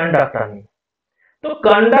 কন্ডাক্টর নিয়ে। তো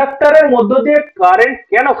কন্ডাক্টরের মধ্য দিয়ে কারেন্ট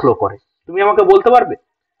কেন ফ্লো করে তুমি আমাকে বলতে পারবে?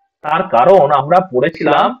 তার কারণ আমরা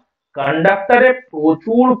পড়েছিলাম কন্ডাক্টরে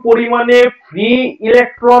প্রচুর পরিমাণে ফ্রি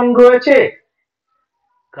ইলেকট্রন রয়েছে।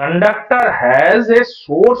 Conductor has a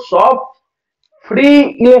source of free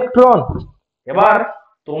electron. এবার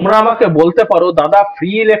তোমরা আমাকে বলতে পারো, দাদা ফ্রি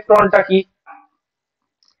ইলেকট্রনটা কি?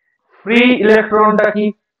 ফ্রি ইলেকট্রনটা কি,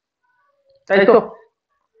 তাই তো?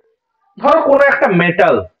 ধরো কোন একটা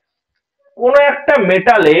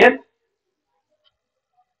মেটালের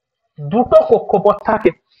দুটো কক্ষপথ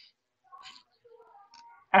থাকে,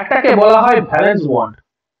 একটাকে বলা হয় ভ্যালেন্স বন্ড।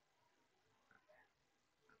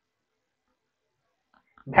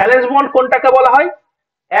 ভ্যালেন্স বন্ড কোনটাকে বলা হয়?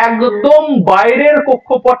 একদম বাইরের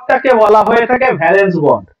কক্ষপথটাকে বলা হয়ে থাকে ভ্যালেন্স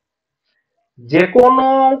বন্ড। যে কোনো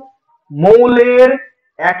মৌলের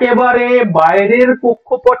একেবারে বাইরের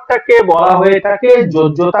কক্ষপথটাকে বলা হয়ে থাকে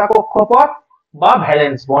যোজ্যতা কক্ষপথ বা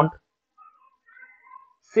ভ্যালেন্স বন্ড।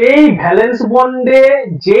 সেই ভ্যালেন্স বন্ডে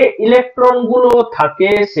যে ইলেকট্রন গুলো থাকে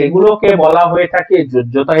সেগুলোকে বলা হয়ে থাকে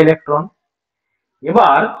যোজ্যতা ইলেকট্রন।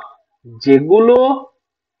 এবার যেগুলো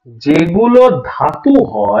যেগুলো ধাতু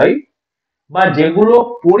হয় বা যেগুলো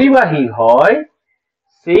পরিবাহী হয়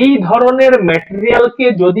সেই ধরনের ম্যাটেরিয়ালকে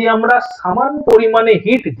যদি আমরা সামান্য পরিমাণে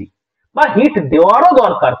হিট দিই বা হিট দেওয়ারও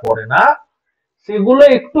দরকার পড়ে না, সেগুলো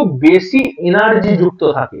একটু বেশি এনার্জি যুক্ত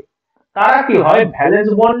থাকে। তারা কি হয়, ভ্যালেন্স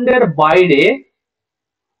বন্ডের বাইরে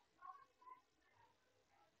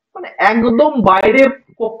মানে একদম বাইরের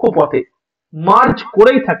কক্ষপথে মার্জ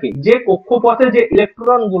করেই থাকে। যে কক্ষপথে যে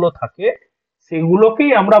ইলেকট্রন গুলো থাকে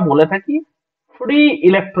সেগুলোকেই আমরা বলে থাকি ফ্রি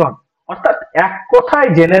ইলেকট্রন। অর্থাৎ এক কথায়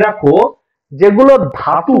জেনে রাখো, যেগুলো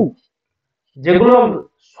ধাতু, যেগুলো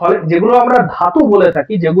যেগুলো আমরা ধাতু বলে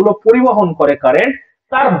থাকি, যেগুলো পরিবহন করে কারেন্ট,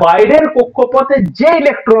 তার বাইরের কক্ষপথে যে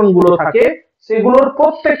ইলেকট্রন গুলো থাকে সেগুলোর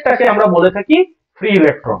প্রত্যেকটাকে আমরা বলে থাকি ফ্রি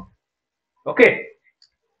ইলেকট্রন। ওকে,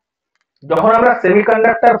 যখন আমরা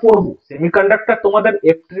সেমিকন্ডাক্টর পড়বো, সেমিকন্ডাক্টর তোমাদের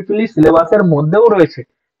FEEE সিলেবাসের মধ্যেও রয়েছে,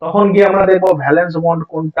 তখন গিয়ে আমরা দেখবো ভ্যালেন্স বন্ড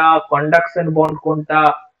কোনটা, কন্ডাকশন বন্ড কোনটা।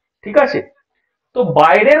 ঠিক আছে, তো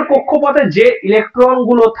বাইরের কক্ষপথে যে ইলেকট্রন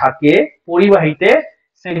গুলো থাকে পরিবাহীতে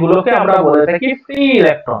সেগুলোকে আমরা বলে থাকি ফ্রি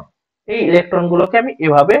ইলেকট্রন। এই ইলেকট্রন গুলোকে আমি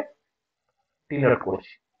এভাবে ডিনোট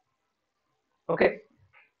করছি। ওকে,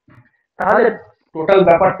 তাহলে টোটাল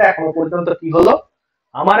ব্যাপারটা এখনো পর্যন্ত কি হলো,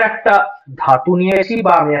 আমার একটা ধাতু নিয়েছি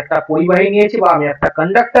বা আমি একটা পরিবাহী নিয়েছি বা আমি একটা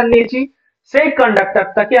কন্ডাক্টর নিয়েছি, সেই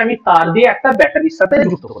কন্ডাক্টরটাকে আমি তার দিয়ে একটা ব্যাটারির সাথে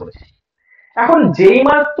যুক্ত করেছি। এখন যেই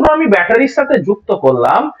মাত্র আমি ব্যাটারির সাথে যুক্ত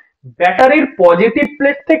করলাম, ব্যাটারির পজিটিভ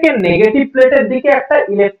প্লেট থেকে নেগেটিভ প্লেটের দিকে একটা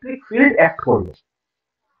ইলেকট্রিক ফিল্ড অ্যাক্ট করলো।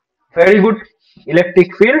 Very good, electric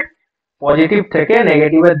field positive থেকে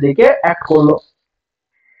নেগেটিভের দিকে অ্যাক্ট করলো।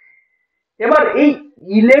 এবার এই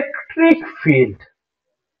ইলেকট্রিক ফিল্ড,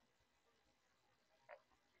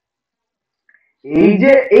 এই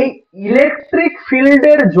যে এই ইলেকট্রিক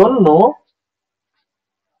ফিল্ডের জন্য,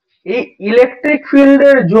 এই ইলেকট্রিক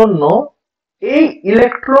ফিল্ডের জন্য এই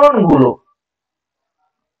ইলেকট্রন গুলো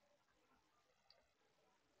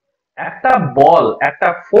একটা বল, একটা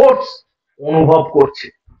ফোর্স অনুভব করছে।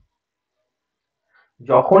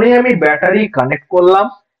 যখনই আমি ব্যাটারি কানেক্ট করলাম,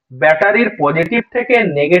 ব্যাটারির পজিটিভ থেকে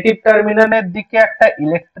নেগেটিভ টার্মিনালের দিকে একটা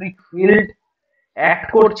ইলেকট্রিক ফিল্ড অ্যাক্ট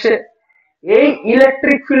করছে। এই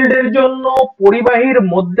ইলেকট্রিক ফিল্ডের জন্য পরিবাহীর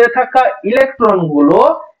মধ্যে থাকা ইলেকট্রন গুলো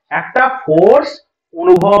একটা ফোর্স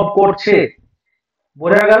অনুভব করছে।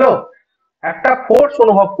 বোঝা গেল? একটা ফোর্স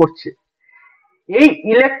অনুভব করছে। এই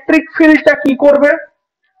ইলেকট্রিক ফিল্ডটা কি করবে,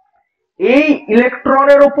 এই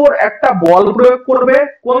ইলেকট্রনের উপর একটা বল প্রয়োগ করবে।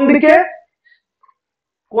 কোন দিকে,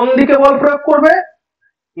 কোন দিকে বল প্রয়োগ করবে,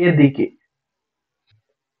 এদিকে।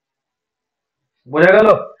 বোঝা গেল?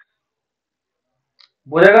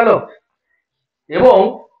 বোঝা গেল? এবং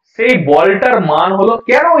সেই বলটার মান হলো,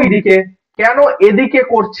 কেন এইদিকে, কেন এদিকে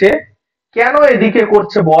করছে, কেন এদিকে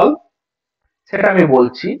করছে বল, সেটা আমি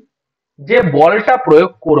বলছি। যে বলটা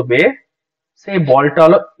প্রয়োগ করবে সেই বলটা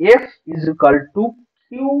হলো F is equal to Q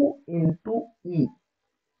into E।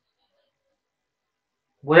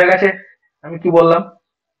 বোঝা গেছে আমি কি বললাম?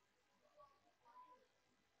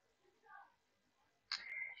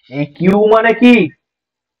 এই Q মানে কি,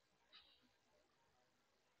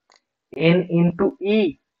 N into E,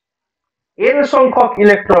 N সংখ্যক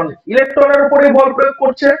ইলেকট্রন, ইলেকট্রনের উপরে বল প্রয়োগ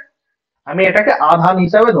করছে। আমি এটাকে আধান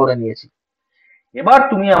হিসাবে ধরে নিয়েছি। এবার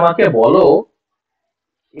তুমি আমাকে বলো,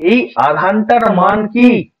 এই আধানটার মান কি,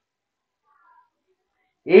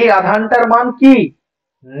 এই আধানটার মান কি,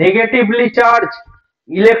 নেগেটিভলি চার্জ।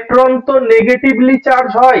 ইলেকট্রন তো নেগেটিভলি চার্জ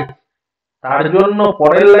হয়, তার জন্য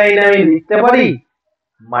পরের লাইনে আমি লিখতে পারি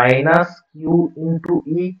মাইনাস কিউ ইন্টু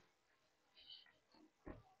ই।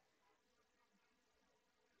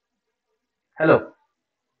 হ্যালো,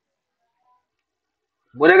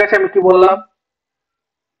 বোঝা গেছে আমি কি বললাম?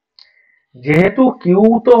 যেহেতু কিউ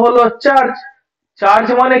তো হলো চার্জ, চার্জ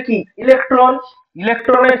মানে কি ইলেকট্রন,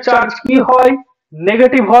 ইলেকট্রনের চার্জ কি হয়,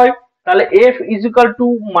 নেগেটিভ হয়, তাহলে F is equal to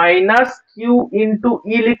minus Q into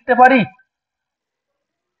ই লিখতে পারি।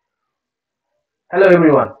 হ্যালো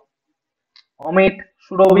এভরিওয়ান, অমিত,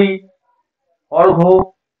 সুরভি, অর্ঘ্য,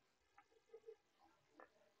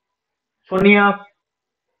 সোনিয়া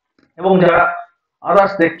এবং যারা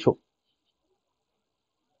আদার্স দেখছো,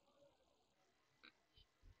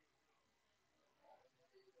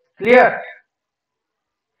 ক্লিয়ার?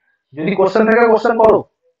 যদি কোশ্চেন থাকে কোশ্চেন করো।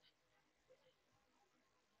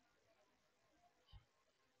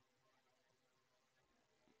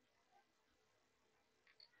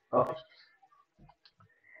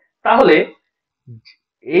 তাহলে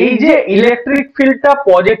এই যে ইলেকট্রিক ফিল্ডটা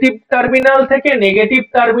পজিটিভ টার্মিনাল থেকে নেগেটিভ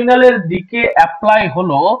টার্মিনালের দিকে অ্যাপ্লাই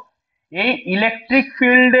হলো, এই ইলেকট্রিক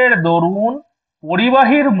ফিল্ডের দরুন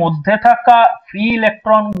পরিবাহীর মধ্যে থাকা ফ্রি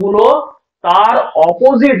ইলেকট্রন গুলো তার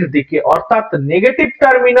অপোজিট দিকে অর্থাৎ নেগেটিভ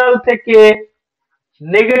টার্মিনাল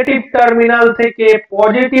থেকে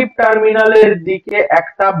পজিটিভ টার্মিনালের দিকে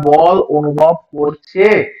একটা বল অনুভব করছে,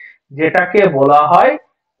 যেটাকে বলা হয়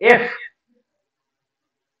এফ।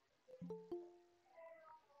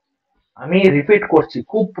 আমি রিপিট করছি,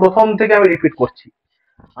 খুব প্রথম থেকে আমি রিপিট করছি।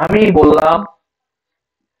 আমি বললাম,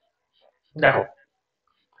 দেখো,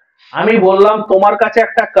 আমি বললাম তোমার কাছে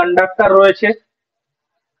একটা কন্ডাক্টর রয়েছে।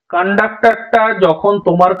 কন্ডাক্টরটা যখন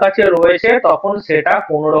তোমার কাছে রয়েছে তখন সেটা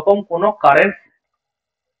কোন রকম কোনো কারেন্ট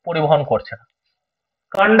পরিবহন করছে না।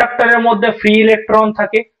 কন্ডাক্টরের মধ্যে ফ্রি ইলেকট্রন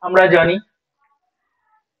থাকে, আমরা জানি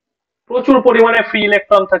প্রচুর পরিমাণে ফ্রি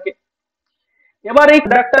ইলেকট্রন থাকে। এবার এই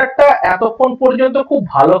কন্ডাক্টরটা এতক্ষণ পর্যন্ত খুব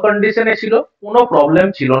ভালো কন্ডিশনে ছিল, কোনো প্রবলেম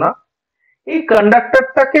ছিল না। এই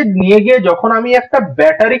কন্ডাক্টরটাকে নিয়ে গিয়ে যখন আমি একটা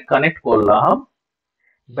ব্যাটারি কানেক্ট করলাম,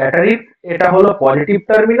 ব্যাটারির এটা হলো পজিটিভ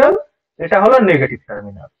টার্মিনাল, এটা হলো নেগেটিভ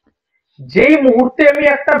টার্মিনাল। যেই মুহূর্তে আমি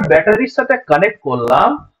একটা ব্যাটারির সাথে কানেক্ট করলাম,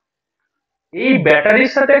 এই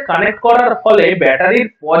ব্যাটারির সাথে কানেক্ট করার ফলে ব্যাটারির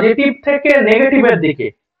পজিটিভ থেকে নেগেটিভের দিকে,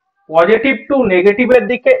 পজিটিভ টু নেগেটিভের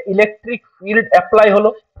দিকে ইলেকট্রিক ফিল্ড অ্যাপ্লাই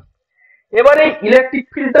হলো। এবার এই ইলেকট্রিক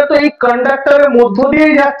ফিল্ডটা তো এই কন্ডাক্টরের মধ্য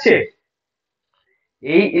দিয়েই যাচ্ছে,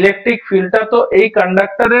 এই ইলেকট্রিক ফিল্ডটা তো এই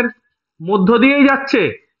কন্ডাক্টরের মধ্য দিয়েই যাচ্ছে।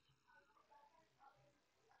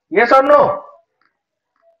 Yes or no?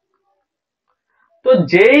 তো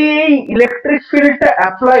যেই এই ইলেকট্রিক ফিল্ডটা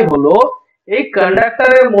অ্যাপ্লাই হলো, এই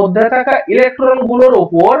কন্ডাক্টরের মধ্যে থাকা ইলেকট্রন গুলোর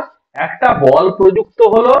উপর একটা বল প্রযুক্ত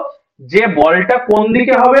হলো, যে বলটা কোন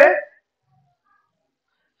দিকে হবে,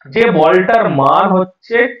 যে বলটার মান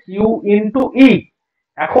হচ্ছে কিউ ইন্টু ই।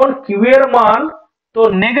 এখন কিউ এর মান তো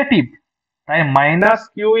নেগেটিভ, তাই মাইনাস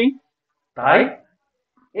কিউ ই। তাই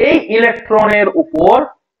এই ইলেকট্রনের উপর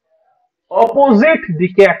অপোজিট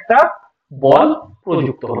দিকে একটা বল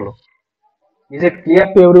প্রযুক্ত হলো। Is it clear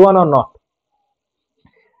to everyone or not?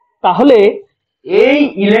 তাহলে এই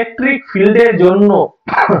ইলেকট্রিক ফিল্ডের জন্য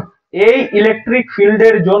এই ইলেকট্রিক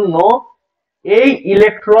ফিল্ডের জন্য এই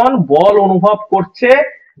ইলেকট্রন বল অনুভব করছে,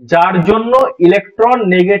 যার জন্য ইলেকট্রন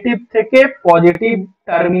নেগেটিভ থেকে পজিটিভ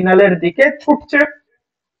টার্মিনালের দিকে ছুটছে।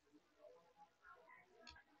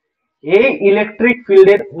 এই ইলেকট্রিক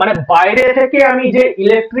ফিল্ডের মানে বাইরে থেকে আমি যে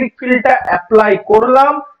ইলেকট্রিক ফিল্ডটা অ্যাপ্লাই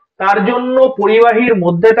করলাম, তার জন্য পরিবাহীর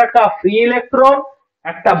মধ্যে থাকা ফ্রি ইলেকট্রন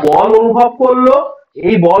একটা বল অনুভব করলো।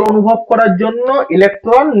 এই বল অনুভব করার জন্য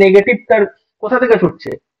ইলেকট্রন নেগেটিভ কোথা থেকে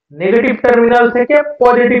ছুটছে, নেগেটিভ টার্মিনাল থেকে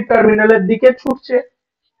পজিটিভ টার্মিনালের দিকে ছুটছে।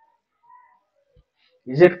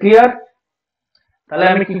 Is it clear? তাহলে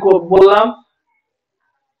আমি কি বললাম,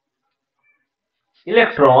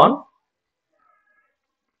 electron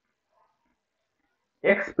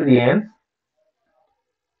experience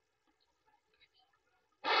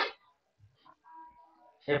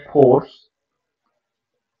a force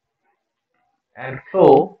and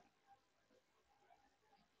flow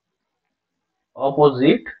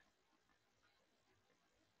opposite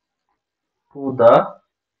to the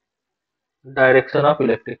direction of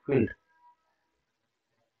electric field.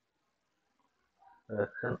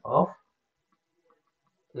 Direction of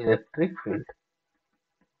electric field.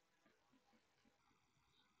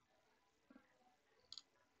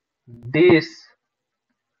 This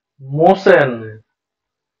motion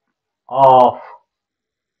of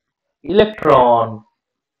electron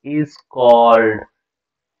is called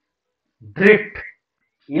drift.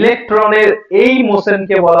 ইলেকট্রনের এই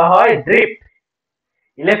মোশনকে বলা হয় ড্রিফট।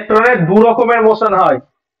 ইলেকট্রনের দু রকমের মোশন হয়,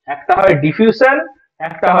 একটা হয় ডিফিউশন,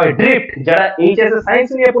 একটা হয় ড্রিফট। যারা এইচএস এ সায়েন্স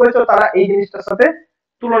নিয়ে পড়েছো তারা এই জিনিসটার সাথে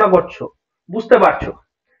তুলনা করছো, বুঝতে পারছো।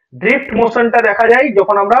 ড্রিফট মোশনটা দেখা যায়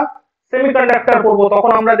যখন আমরা সেমিকন্ডাক্টর পড়বো,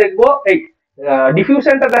 তখন আমরা দেখবো এই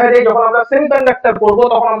ডিফিউশনটা দেখা যায় যখন আমরা সেমিকন্ডাক্টর পড়বো,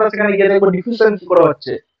 তখন আমরা সেখানে গিয়ে দেখবো ডিফিউশন কি করে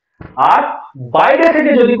হচ্ছে। আর বাইরে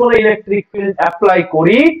থেকে যদি কোনো ইলেকট্রিক ফিল্ড অ্যাপ্লাই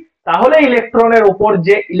করি, তাহলে ইলেকট্রনের উপর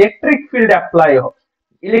যে ইলেকট্রিক ফিল্ড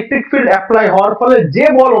অ্যাপ্লাই হওয়ার ফলে যে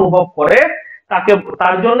বল অনুভব করে, তাকে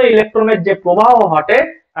তার জন্য ইলেকট্রনের যে প্রবাহ ঘটে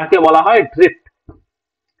তাকে বলা হয় ড্রিফট।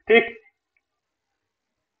 ঠিক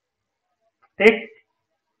ঠিক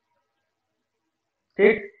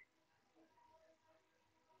ঠিক,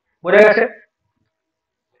 বোঝা গেছে?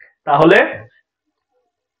 তাহলে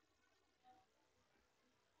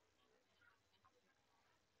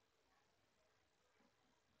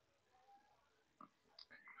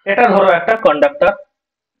এটা ধরো একটা কন্ডাক্টর,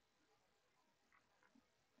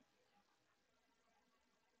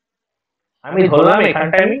 আমি ধরলাম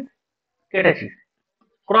এখানটায় আমি কেটেছি,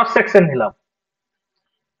 ক্রস সেকশন নিলাম,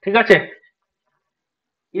 ঠিক আছে,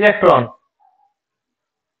 ইলেকট্রন।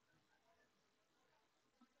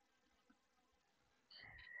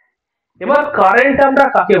 এবার কারেন্ট আমরা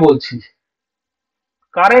কাকে বলছি?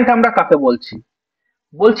 কারেন্ট আমরা কাকে বলছি?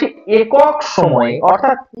 বলছি একক সময়ে,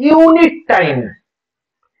 অর্থাৎ ইউনিট টাইম,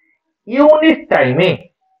 ইউনিট টাইমে।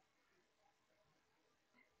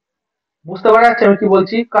 বুঝতে পারা যাচ্ছে আমি কি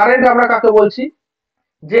বলছি? কারেন্ট আমরা কাকে বলছি?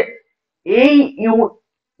 যে এই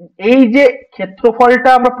এই যে ক্ষেত্রফলটা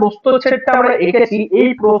আমরা প্রস্থচ্ছেদটা আমরা এঁকেছি, এই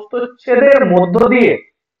প্রস্থচ্ছেদের মধ্য দিয়ে,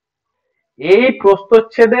 এই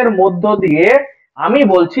প্রস্থচ্ছেদের মধ্য দিয়ে আমি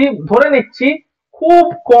বলছি, ধরে নিচ্ছি খুব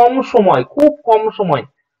কম সময়, খুব কম সময়,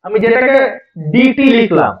 আমি যেটাকে ডিটি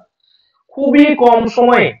লিখলাম, খুবই কম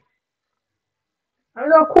সময়ে, আমি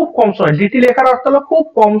খুব কম সময়, ডিটি লেখার অর্থ হলো খুব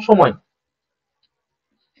কম সময়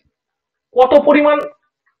কত পরিমাণ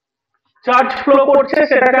চার্জ ফ্লো করছে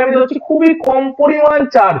সেটাকে আমি বলছি খুবই কম পরিমাণ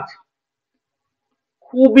চার্জ,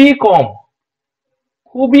 খুবই কম,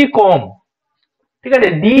 খুবই কম, ঠিক আছে।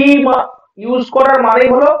 ডি ইউজ করার মানে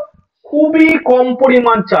হলো খুবই কম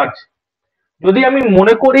পরিমাণ চার্জ। যদি আমি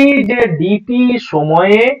মনে করি যে ডিটি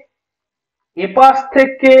সময়ে এপাশ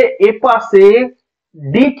থেকে এপাশে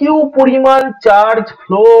ডিকিউ পরিমাণ চার্জ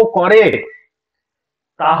ফ্লো করে,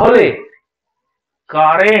 তাহলে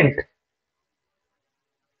কারেন্ট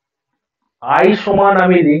I সমান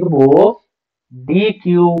আমি লিখব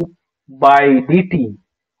ডিকিউ বাই ডিটি,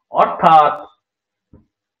 অর্থাৎ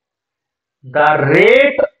the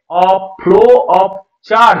rate of flow of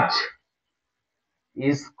charge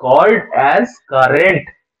is called as current।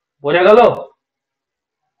 বোঝা গেল?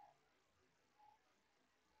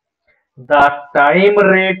 The time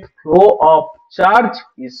rate flow of charge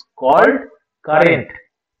is called current।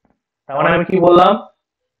 তার মানে আমি কি বললাম?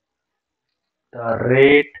 The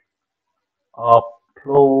rate of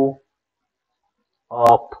flow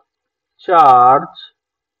of charge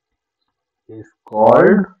is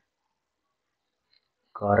called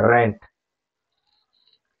current।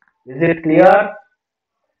 Is it clear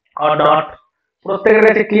or not? প্রত্যেকের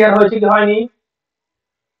কাছে clear হয়েছে কি হয়নি?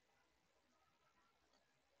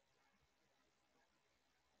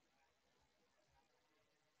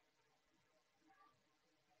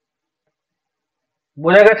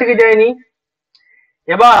 বোঝা গেছে কি যায়নি?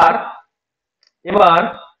 এবার এবার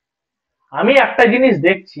আমি একটা জিনিস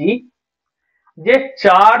দেখছি যে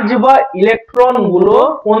চার্জ বা ইলেকট্রন গুলো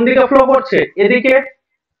কোন দিকে ফ্লো করছে? এদিকে।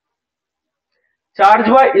 চার্জ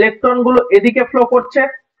বা ইলেকট্রন গুলো এদিকে ফ্লো করছে,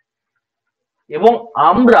 এবং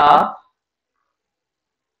আমরা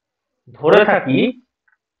ধরে থাকি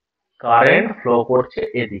কারেন্ট ফ্লো করছে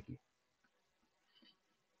এদিকে।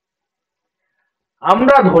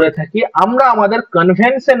 আমরা ধরে থাকি, আমরা আমাদের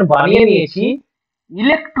কনভেনশন বানিয়ে নিয়েছি,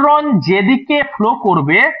 ইলেকট্রন যেদিকে ফ্লো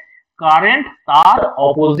করবে কারেন্ট তার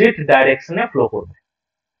অপোজিট ডাইরেকশনে ফ্লো করবে।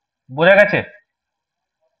 বোঝা গেছে?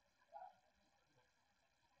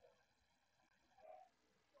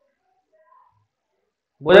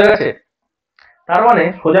 বোঝা গেছে? তার মানে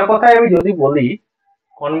সোজা কথায় আমি যদি বলি,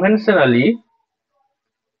 conventionally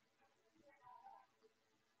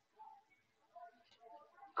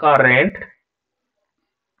current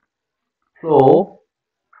flow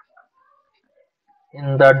in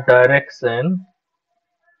the direction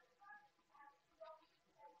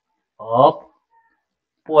of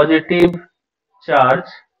positive charge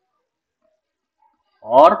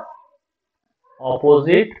or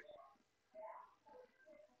opposite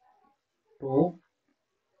to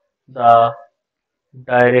the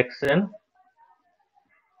direction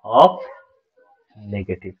of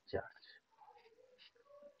negative charge।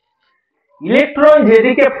 Electron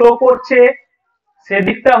যেদিকে ফ্লো করছে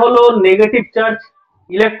সেদিকটা হলো নেগেটিভ চার্জ।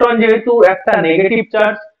 ইলেকট্রন যেহেতু একটা নেগেটিভ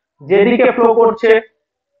চার্জ, যেদিকে ফ্লো করছে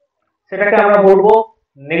সেটাকে আমরা বলবো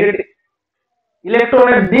নেগেটিভ।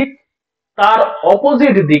 ইলেকট্রনের দিক, তার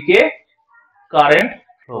অপোজিট দিকে কারেন্ট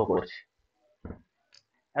ফ্লো করছে।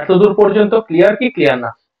 এতদূর পর্যন্ত ক্লিয়ার কি ক্লিয়ার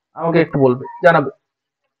না? আমাকে একটু বলবে, জানাবে।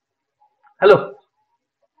 হ্যালো,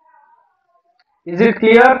 ইজ ইট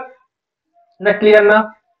ক্লিয়ার না ক্লিয়ার না?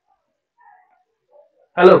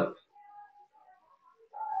 হ্যালো,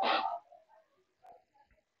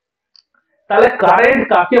 তাহলে কারেন্ট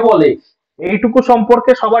কাকে বলে এইটুকু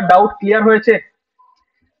সম্পর্কে সবার ডাউট ক্লিয়ার হয়েছে?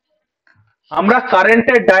 আমরা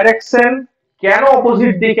কারেন্টের ডাইরেকশন কেন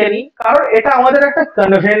অপোজিট দিকে নিই? কারণ এটা আমাদের একটা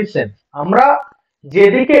কনভেনশন, আমরা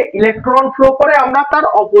যেদিকে ইলেকট্রন ফ্লো করে আমরা তার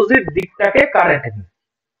অপোজিট দিকটাকে কারেন্ট নিই।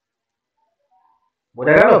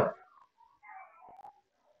 বোঝা গেল?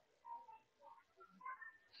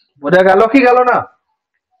 বোঝা গেল কি গেল না?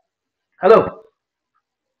 হ্যালো,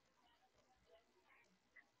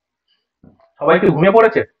 সবাই কি ঘুমিয়ে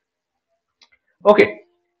পড়েছে? ওকে,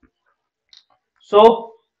 so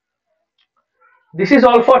this is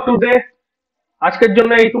all for today. আজকের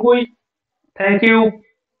জন্য এইটুকুই। Thank you.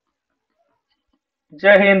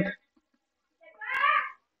 জয় হিন্দ,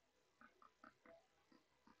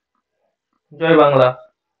 জয় বাংলা।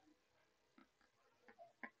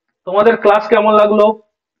 তোমাদের ক্লাস কেমন লাগলো?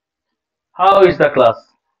 How is the class?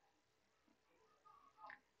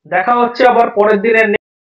 দেখা হচ্ছে আবার পরের দিনের